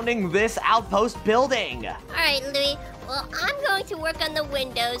surrounding this outpost building. Alright, Louie. Well, I'm going to work on the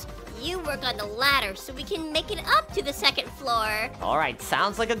windows. You work on the ladder so we can make it up to the 2nd floor. Alright,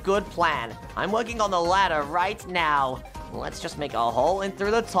 sounds like a good plan. I'm working on the ladder right now. Let's just make a hole in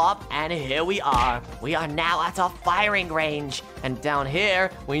through the top, and here we are. We are now at our firing range. And down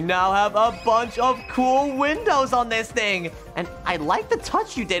here, we now have a bunch of cool windows on this thing. And I like the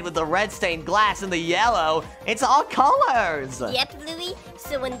touch you did with the red stained glass and the yellow. It's all colors. Yep, Louie.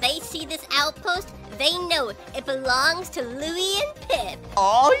 So when they see this outpost, they know it belongs to Louie and Pip.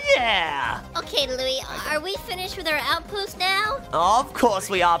 Oh, yeah. Okay, Louie, are we finished with our outpost now? Of course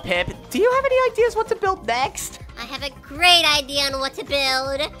we are, Pip. Do you have any ideas what to build next? I have a great idea on what to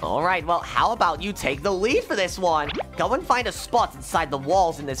build. Alright, well, how about you take the lead for this one? Go and find a spot inside the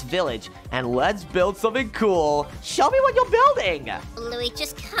walls in this village, and let's build something cool. Show me what you're building. Louie,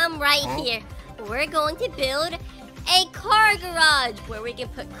 just come right here. We're going to build a car garage where we can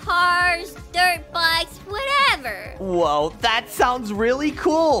put cars, dirt bikes, whatever. Whoa, that sounds really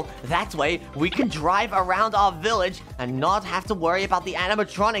cool. That way, we can drive around our village and not have to worry about the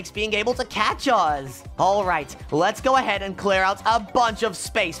animatronics being able to catch us. All right, let's go ahead and clear out a bunch of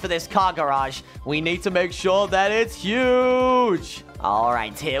space for this car garage. We need to make sure that it's huge. All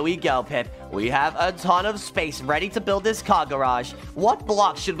right, here we go, Pip. We have a ton of space ready to build this car garage. What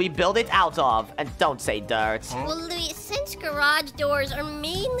blocks should we build it out of? And don't say dirt. Well, Louie, since garage doors are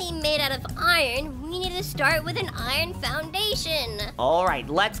mainly made out of iron, we need to start with an iron foundation. Alright,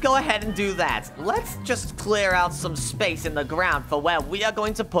 let's go ahead and do that. Let's just clear out some space in the ground for where we are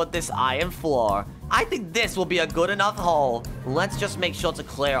going to put this iron floor. I think this will be a good enough hole. Let's just make sure to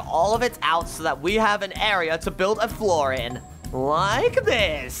clear all of it out so that we have an area to build a floor in. Like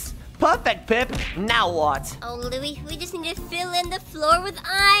this. Perfect, Pip. Now what? Oh, Louie, we just need to fill in the floor with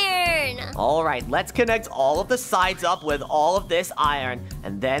iron. Alright, let's connect all of the sides up with all of this iron.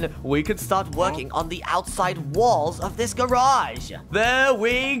 And then we can start working on the outside walls of this garage. There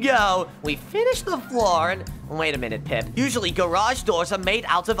we go. We finished the floor and... Wait a minute, Pip. Usually garage doors are made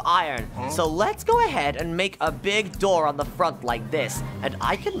out of iron. So let's go ahead and make a big door on the front like this. And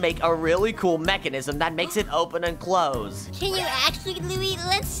I can make a really cool mechanism that makes it open and close. Can you actually, Louie?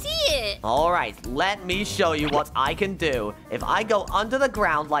 Let's see it. Alright, let me show you what I can do. If I go under the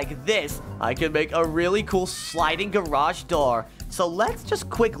ground like this, I can make a really cool sliding garage door. So let's just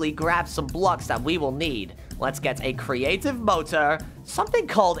quickly grab some blocks that we will need. Let's get a creative motor, something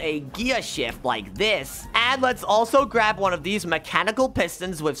called a gear shift like this, and let's also grab one of these mechanical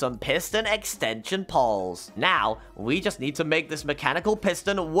pistons with some piston extension poles. Now, we just need to make this mechanical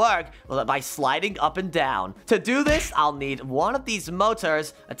piston work by sliding up and down. To do this, I'll need one of these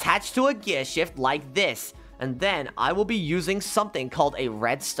motors attached to a gear shift like this. And then I will be using something called a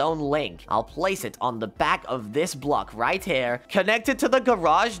redstone link. I'll place it on the back of this block right here, connected to the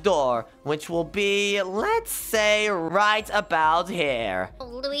garage door, which will be, let's say, right about here. Oh,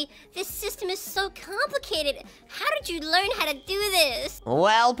 Louie, this system is so complicated. How did you learn how to do this?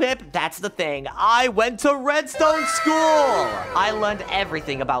 Well, Pip, that's the thing. I went to redstone school. I learned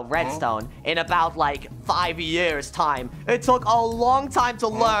everything about redstone in about, like, 5 years' time. It took a long time to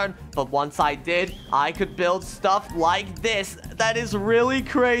learn, but once I did, I could build stuff like this. That is really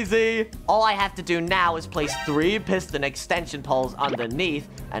crazy. All I have to do now is place 3 piston extension poles underneath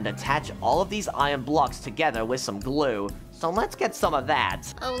and attach all of these iron blocks together with some glue. So let's get some of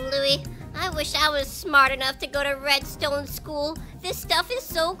that. Oh, Louie, I wish I was smart enough to go to redstone school. This stuff is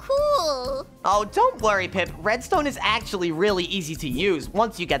so cool. Oh, don't worry, Pip. Redstone is actually really easy to use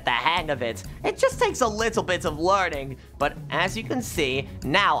once you get the hang of it. It just takes a little bit of learning. But as you can see,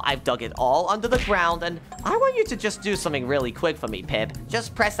 now I've dug it all under the ground, and I want you to just do something really quick for me, Pip.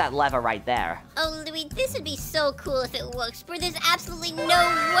 Just press that lever right there. Oh, Louie, this would be so cool if it works, but there's absolutely no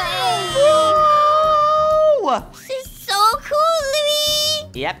way. Whoa! This is so cool, Louie.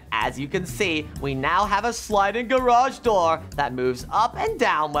 Yep, as you can see, we now have a sliding garage door that moves up and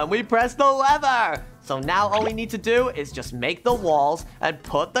down when we press the lever. So now all we need to do is just make the walls and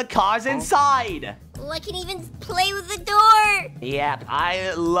put the cars inside. Oh, I can even play with the door. Yep,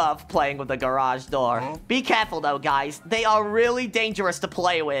 I love playing with the garage door. Be careful though, guys. They are really dangerous to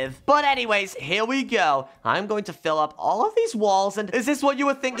play with. But anyways, here we go. I'm going to fill up all of these walls, and is this what you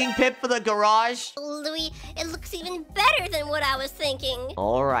were thinking, Pip, for the garage? Oh, Louie, it looks even better than what I was thinking.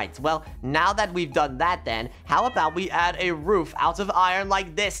 Alright, well, now that we've done that then, how about we add a roof out of iron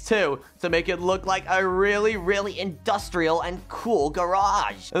like this too, to make it look like a really, really industrial and cool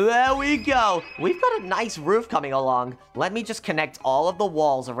garage. There we go. We've got a nice roof coming along. Let me just connect all of the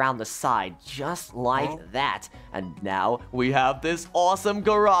walls around the side, just like that. And now we have this awesome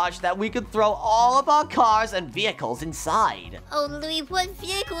garage that we can throw all of our cars and vehicles inside. Oh, Louie, what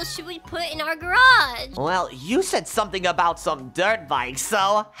vehicles should we put in our garage? Well, you said something about some dirt bikes,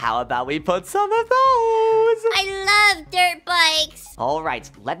 so how about we put some of those? I love dirt bikes.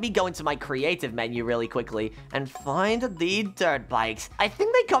 Alright, let me go into my creative menu really quickly and find the dirt bikes. I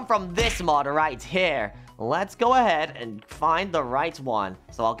think they come from this mod right here. Let's go ahead and find the right one.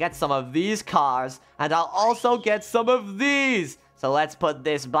 So I'll get some of these cars, and I'll also get some of these. So let's put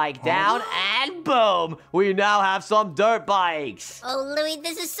this bike down, and boom! We now have some dirt bikes. Oh, Louie,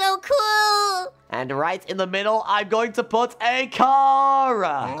 this is so cool. And right in the middle, I'm going to put a car.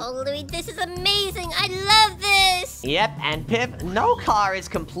 Oh, Louie, this is amazing. I love this. Yep, and Pip, no car is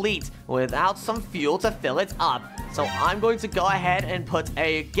complete without some fuel to fill it up. So I'm going to go ahead and put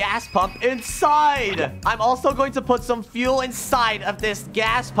a gas pump inside. I'm also going to put some fuel inside of this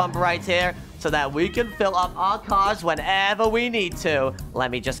gas pump right here so that we can fill up our cars whenever we need to. Let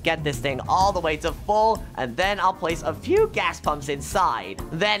me just get this thing all the way to full, and then I'll place a few gas pumps inside.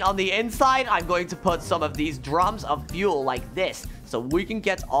 Then on the inside, I'm going to put some of these drums of fuel like this, so we can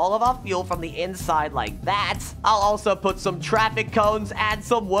get all of our fuel from the inside like that. I'll also put some traffic cones and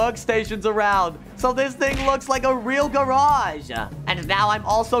some workstations around, so this thing looks like a real garage. And now I'm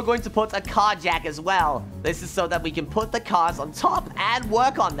also going to put a car jack as well. This is so that we can put the cars on top and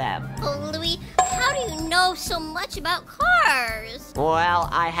work on them. Oh, Louie, how How do you know so much about cars? Well,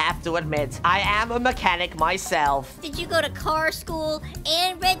 I have to admit, I am a mechanic myself. Did you go to car school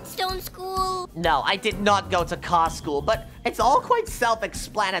and redstone school? No, I did not go to car school, but it's all quite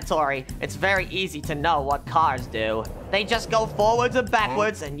self-explanatory. It's very easy to know what cars do. They just go forwards and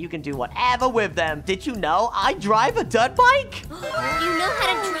backwards, and you can do whatever with them. Did you know I drive a dirt bike? You know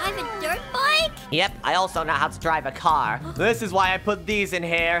how to drive a dirt bike? Yep, I also know how to drive a car. This is why I put these in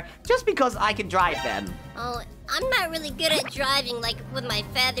here, just because I can drive them. Oh, I'm not really good at driving, like, with my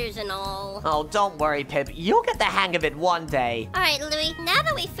feathers and all. Oh, don't worry, Pip. You'll get the hang of it one day. Alright, Louie, now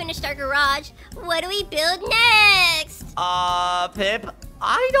that we finished our garage, what do we build next? Pip,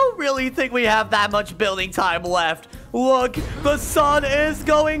 I don't really think we have that much building time left. Look, the sun is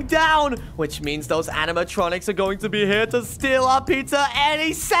going down, which means those animatronics are going to be here to steal our pizza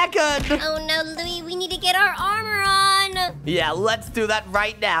any second. Oh no, Louie, we need to get our armor on. Yeah, let's do that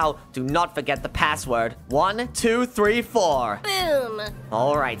right now. Do not forget the password. 1, 2, 3, 4. Boom.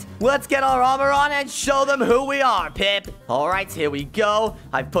 All right, let's get our armor on and show them who we are, Pip. All right, here we go.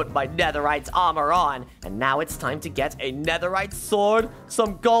 I've put my netherite armor on, and now it's time to get a netherite sword,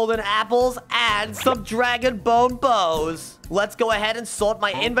 some golden apples, and some dragon bone bows. Let's go ahead and sort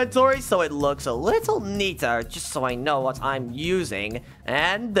my inventory so it looks a little neater, just so I know what I'm using.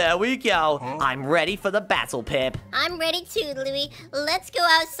 And there we go. I'm ready for the battle, Pip. I'm ready too, Louie. Let's go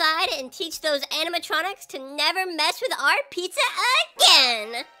outside and teach those animatronics to never mess with our pizza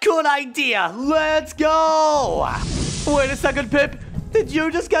again. Good idea. Let's go. Wait a second, Pip. Did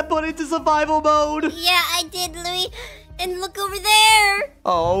you just get put into survival mode? Yeah, I did, Louie. And look over there.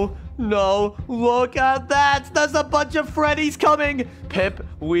 Oh, no. Look at that. There's a bunch of Freddies coming. Pip,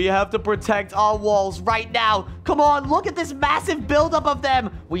 we have to protect our walls right now. Come on, look at this massive buildup of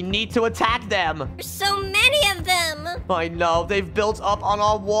them. We need to attack them. There's so many of them. I know, they've built up on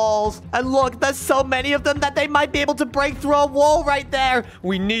our walls. And look, there's so many of them that they might be able to break through a wall right there.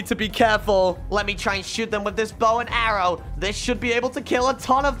 We need to be careful. Let me try and shoot them with this bow and arrow. This should be able to kill a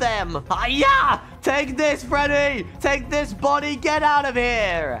ton of them. Yeah! Take this, Freddy! Take this, Bonnie! Get out of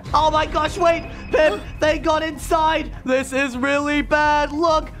here! Oh my gosh, wait! Pip, they got inside! This is really bad!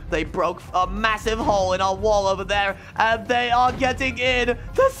 Look! They broke a massive hole in our wall over there, and they are getting in!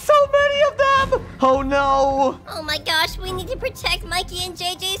 There's so many of them! Oh no! Oh my gosh, we need to protect Mikey and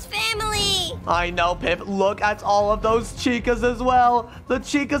JJ's family! I know, Pip. Look at all of those chicas as well. The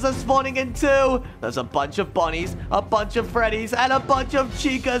chicas are spawning in too. There's a bunch of bunnies, a bunch of Freddies, and a bunch of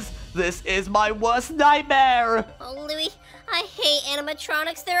chicas. This is my worst nightmare. Oh, Louie, I hate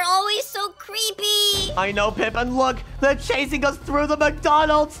animatronics. They're always so creepy. I know, Pip, and look, they're chasing us through the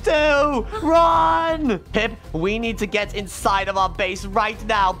McDonald's too. Run! Pip, we need to get inside of our base right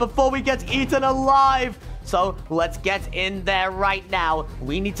now before we get eaten alive. So let's get in there right now.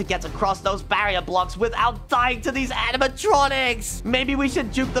 We need to get across those barrier blocks without dying to these animatronics. Maybe we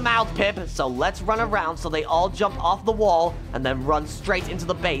should juke them out, Pip. So let's run around so they all jump off the wall and then run straight into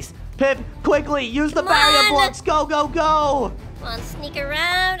the base. Pip, quickly, use the barrier blocks. Go, go, go. Come on, sneak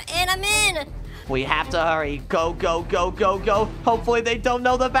around, and I'm in. We have to hurry. Go, go, go, go, go. Hopefully they don't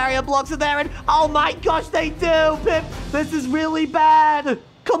know the barrier blocks are there. And oh my gosh, they do, Pip. This is really bad.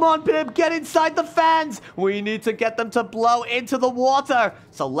 Come on, Pip, get inside the fans. We need to get them to blow into the water.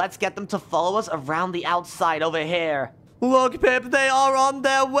 So let's get them to follow us around the outside over here. Look, Pip, they are on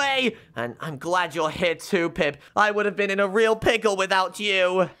their way. And I'm glad you're here too, Pip. I would have been in a real pickle without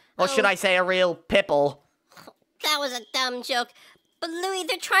you. Or should I say a real pipple? That was a dumb joke. But Louie,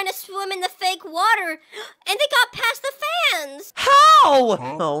 they're trying to swim in the fake water, and they got past the fans. How?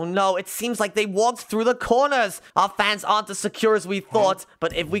 Oh no, it seems like they walked through the corners. Our fans aren't as secure as we thought,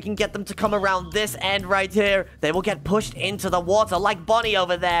 but if we can get them to come around this end right here, they will get pushed into the water like Bonnie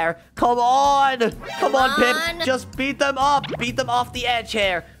over there. Come on. Come on, Pip. Just beat them up. Beat them off the edge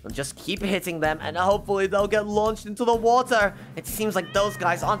here. And just keep hitting them, and hopefully they'll get launched into the water. It seems like those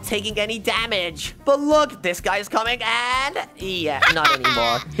guys aren't taking any damage. But look, this guy is coming, and yeah, not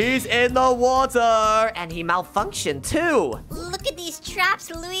anymore. He's in the water, and he malfunctioned too. Look at these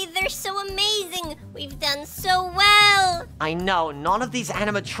traps, Louie. They're so amazing. We've done so well. I know, none of these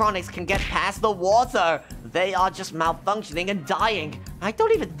animatronics can get past the water. They are just malfunctioning and dying. I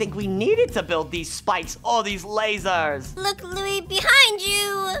don't even think we needed to build these spikes or these lasers. Look, Louie, behind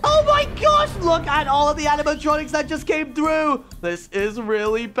you. Oh my gosh, look at all of the animatronics that just came through. This is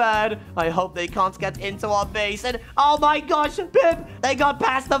really bad. I hope they can't get into our base. And oh my gosh, Pip, they got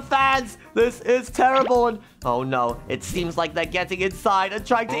past the fans. This is terrible. And oh no, it seems like they're getting inside and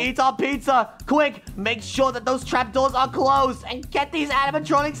trying to eat our pizza. Quick, make sure that those trapdoors are closed and get these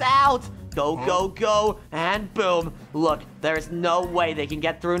animatronics out. Go, go, go, and boom. Look, there is no way they can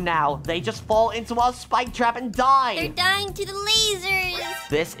get through now. They just fall into our spike trap and die. They're dying to the lasers.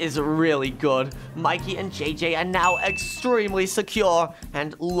 This is really good. Mikey and JJ are now extremely secure.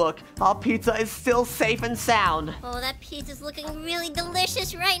 And look, our pizza is still safe and sound. Oh, that pizza's looking really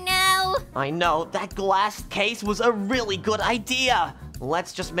delicious right now. I know, that glass case was a really good idea.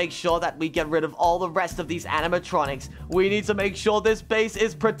 Let's just make sure that we get rid of all the rest of these animatronics. We need to make sure this base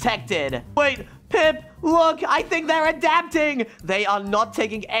is protected. Wait, Pip, look, I think they're adapting. They are not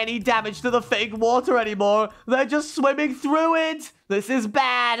taking any damage to the fake water anymore. They're just swimming through it. This is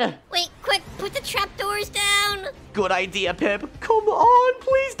bad. Wait, quick, put the trapdoors down. Good idea, Pip. Come on,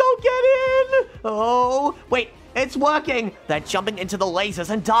 please don't get in. Oh, wait. It's working! They're jumping into the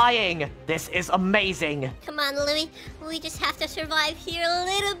lasers and dying! This is amazing! Come on, Louie. We just have to survive here a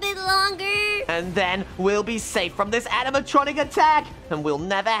little bit longer. And then we'll be safe from this animatronic attack! And we'll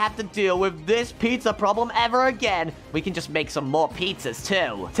never have to deal with this pizza problem ever again. We can just make some more pizzas,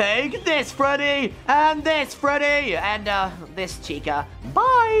 too. Take this, Freddy! And this, Freddy! And, this, Chica.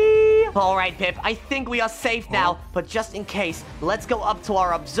 Bye! Alright, Pip, I think we are safe now. But just in case, let's go up to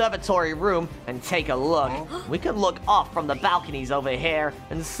our observatory room and take a look. We can look off from the balconies over here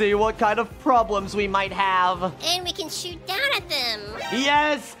and see what kind of problems we might have. And we can shoot down at them.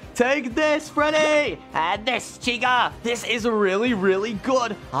 Yes! Take this, Freddy! And this, Chica! This is really, really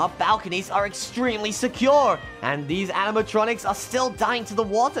good. Our balconies are extremely secure. And these animatronics are still dying to the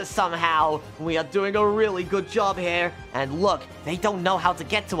water somehow. We are doing a really good job here. And look, they don't know how to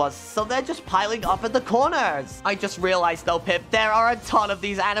get to us, so they're just piling up at the corners. I just realized though, Pip, there are a ton of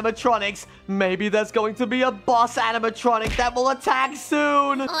these animatronics. Maybe there's going to be a boss animatronic that will attack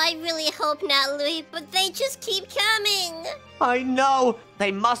soon. Oh, I really hope not, Louie, but they just keep coming. I know.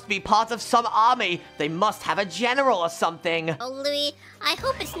 They must be part of some army. They must have a general or something. Oh, Louie, I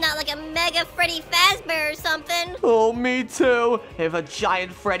hope it's not like a Mega Freddy Fazbear or something. Oh, me too. If a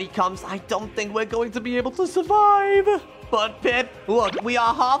giant Freddy comes, I don't think we're going to be able to survive. But Pip, look, we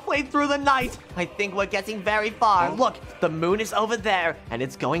are halfway through the night. I think we're getting very far. Look, the moon is over there, and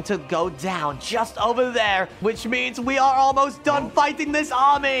it's going to go down just over there, which means we are almost done fighting this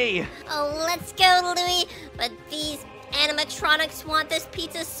army. Oh, let's go, Louie. But these animatronics want this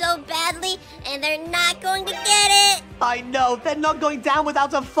pizza so badly, and they're not going to get it. I know, they're not going down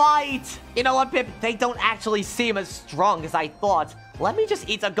without a fight. You know what, Pip? They don't actually seem as strong as I thought. Let me just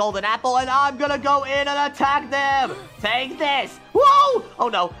eat a golden apple, and I'm gonna go in and attack them. Take this. Whoa! Oh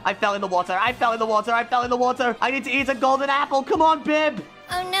no, I fell in the water. I fell in the water. I fell in the water. I need to eat a golden apple. Come on, Pip.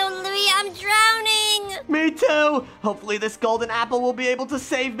 Oh no, Louie, I'm drowning. Me too. Hopefully this golden apple will be able to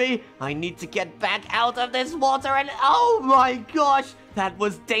save me. I need to get back out of this water and oh my gosh, that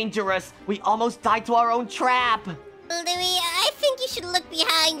was dangerous. We almost died to our own trap. Louie, I think you should look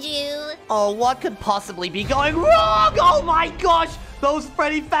behind you. Oh, what could possibly be going wrong? Oh my gosh, those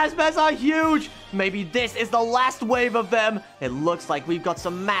Freddy Fazbears are huge. Maybe this is the last wave of them. It looks like we've got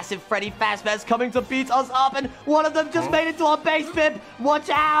some massive Freddy Fazbears coming to beat us up, and one of them just made it to our base, Pip. Watch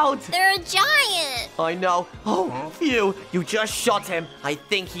out. They're a giant. I know. Oh, phew. You just shot him. I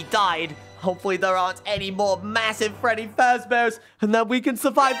think he died. Hopefully there aren't any more massive Freddy Fazbears, and that we can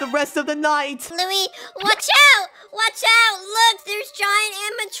survive the rest of the night. Louie, watch out! Watch out! Look, there's giant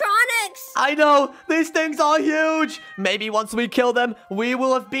animatronics! I know! These things are huge! Maybe once we kill them, we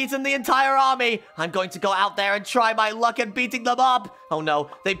will have beaten the entire army. I'm going to go out there and try my luck at beating them up. Oh no,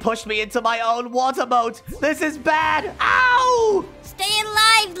 they pushed me into my own water boat. This is bad! Ow! Stay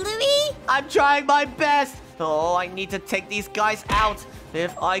alive, Louie! I'm trying my best. Oh, I need to take these guys out.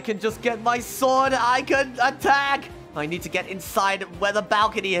 If I can just get my sword, I can attack. I need to get inside where the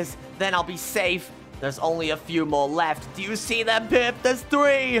balcony is. Then I'll be safe. There's only a few more left. Do you see them, Pip? There's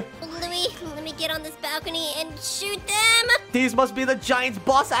 3. Louie, let me get on this balcony and shoot them. These must be the giant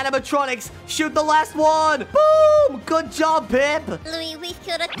boss animatronics. Shoot the last one. Boom! Good job, Pip. Louie, we've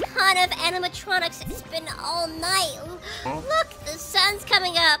killed a ton of animatronics. It's been all night. Look, the sun's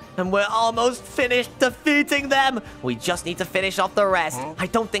coming up. And we're almost finished defeating them. We just need to finish off the rest. I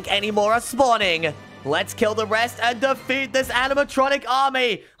don't think any more are spawning. Let's kill the rest and defeat this animatronic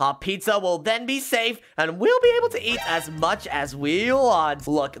army. Our pizza will then be safe, and we'll be able to eat as much as we want.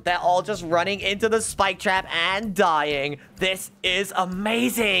 Look, they're all just running into the spike trap and dying. This is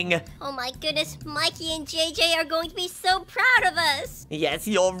amazing. Oh my goodness, Mikey and JJ are going to be so proud of us. Yes,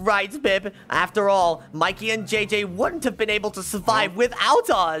 you're right, Pip. After all, Mikey and JJ wouldn't have been able to survive without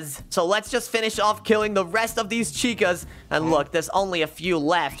us. So let's just finish off killing the rest of these chicas. And look, there's only a few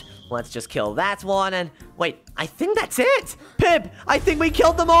left. Let's just kill that one and... Wait, I think that's it! Pip, I think we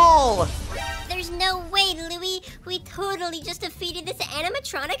killed them all! There's no way, Louie. We totally just defeated this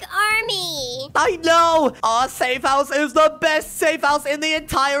animatronic army. I know! Our safe house is the best safe house in the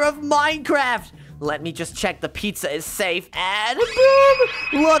entire of Minecraft. Let me just check the pizza is safe, and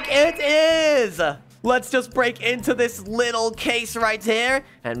boom! Look, it is! Let's just break into this little case right here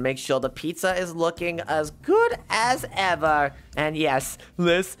and make sure the pizza is looking as good as ever. And yes,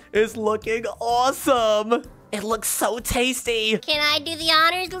 this is looking awesome. It looks so tasty. Can I do the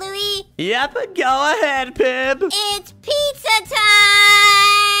honors, Louie? Yep, go ahead, Pip. It's pizza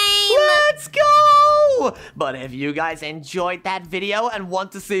time! Let's go! But if you guys enjoyed that video and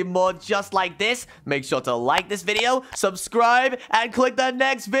want to see more just like this, make sure to like this video, subscribe, and click the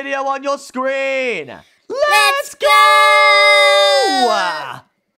next video on your screen. Let's go!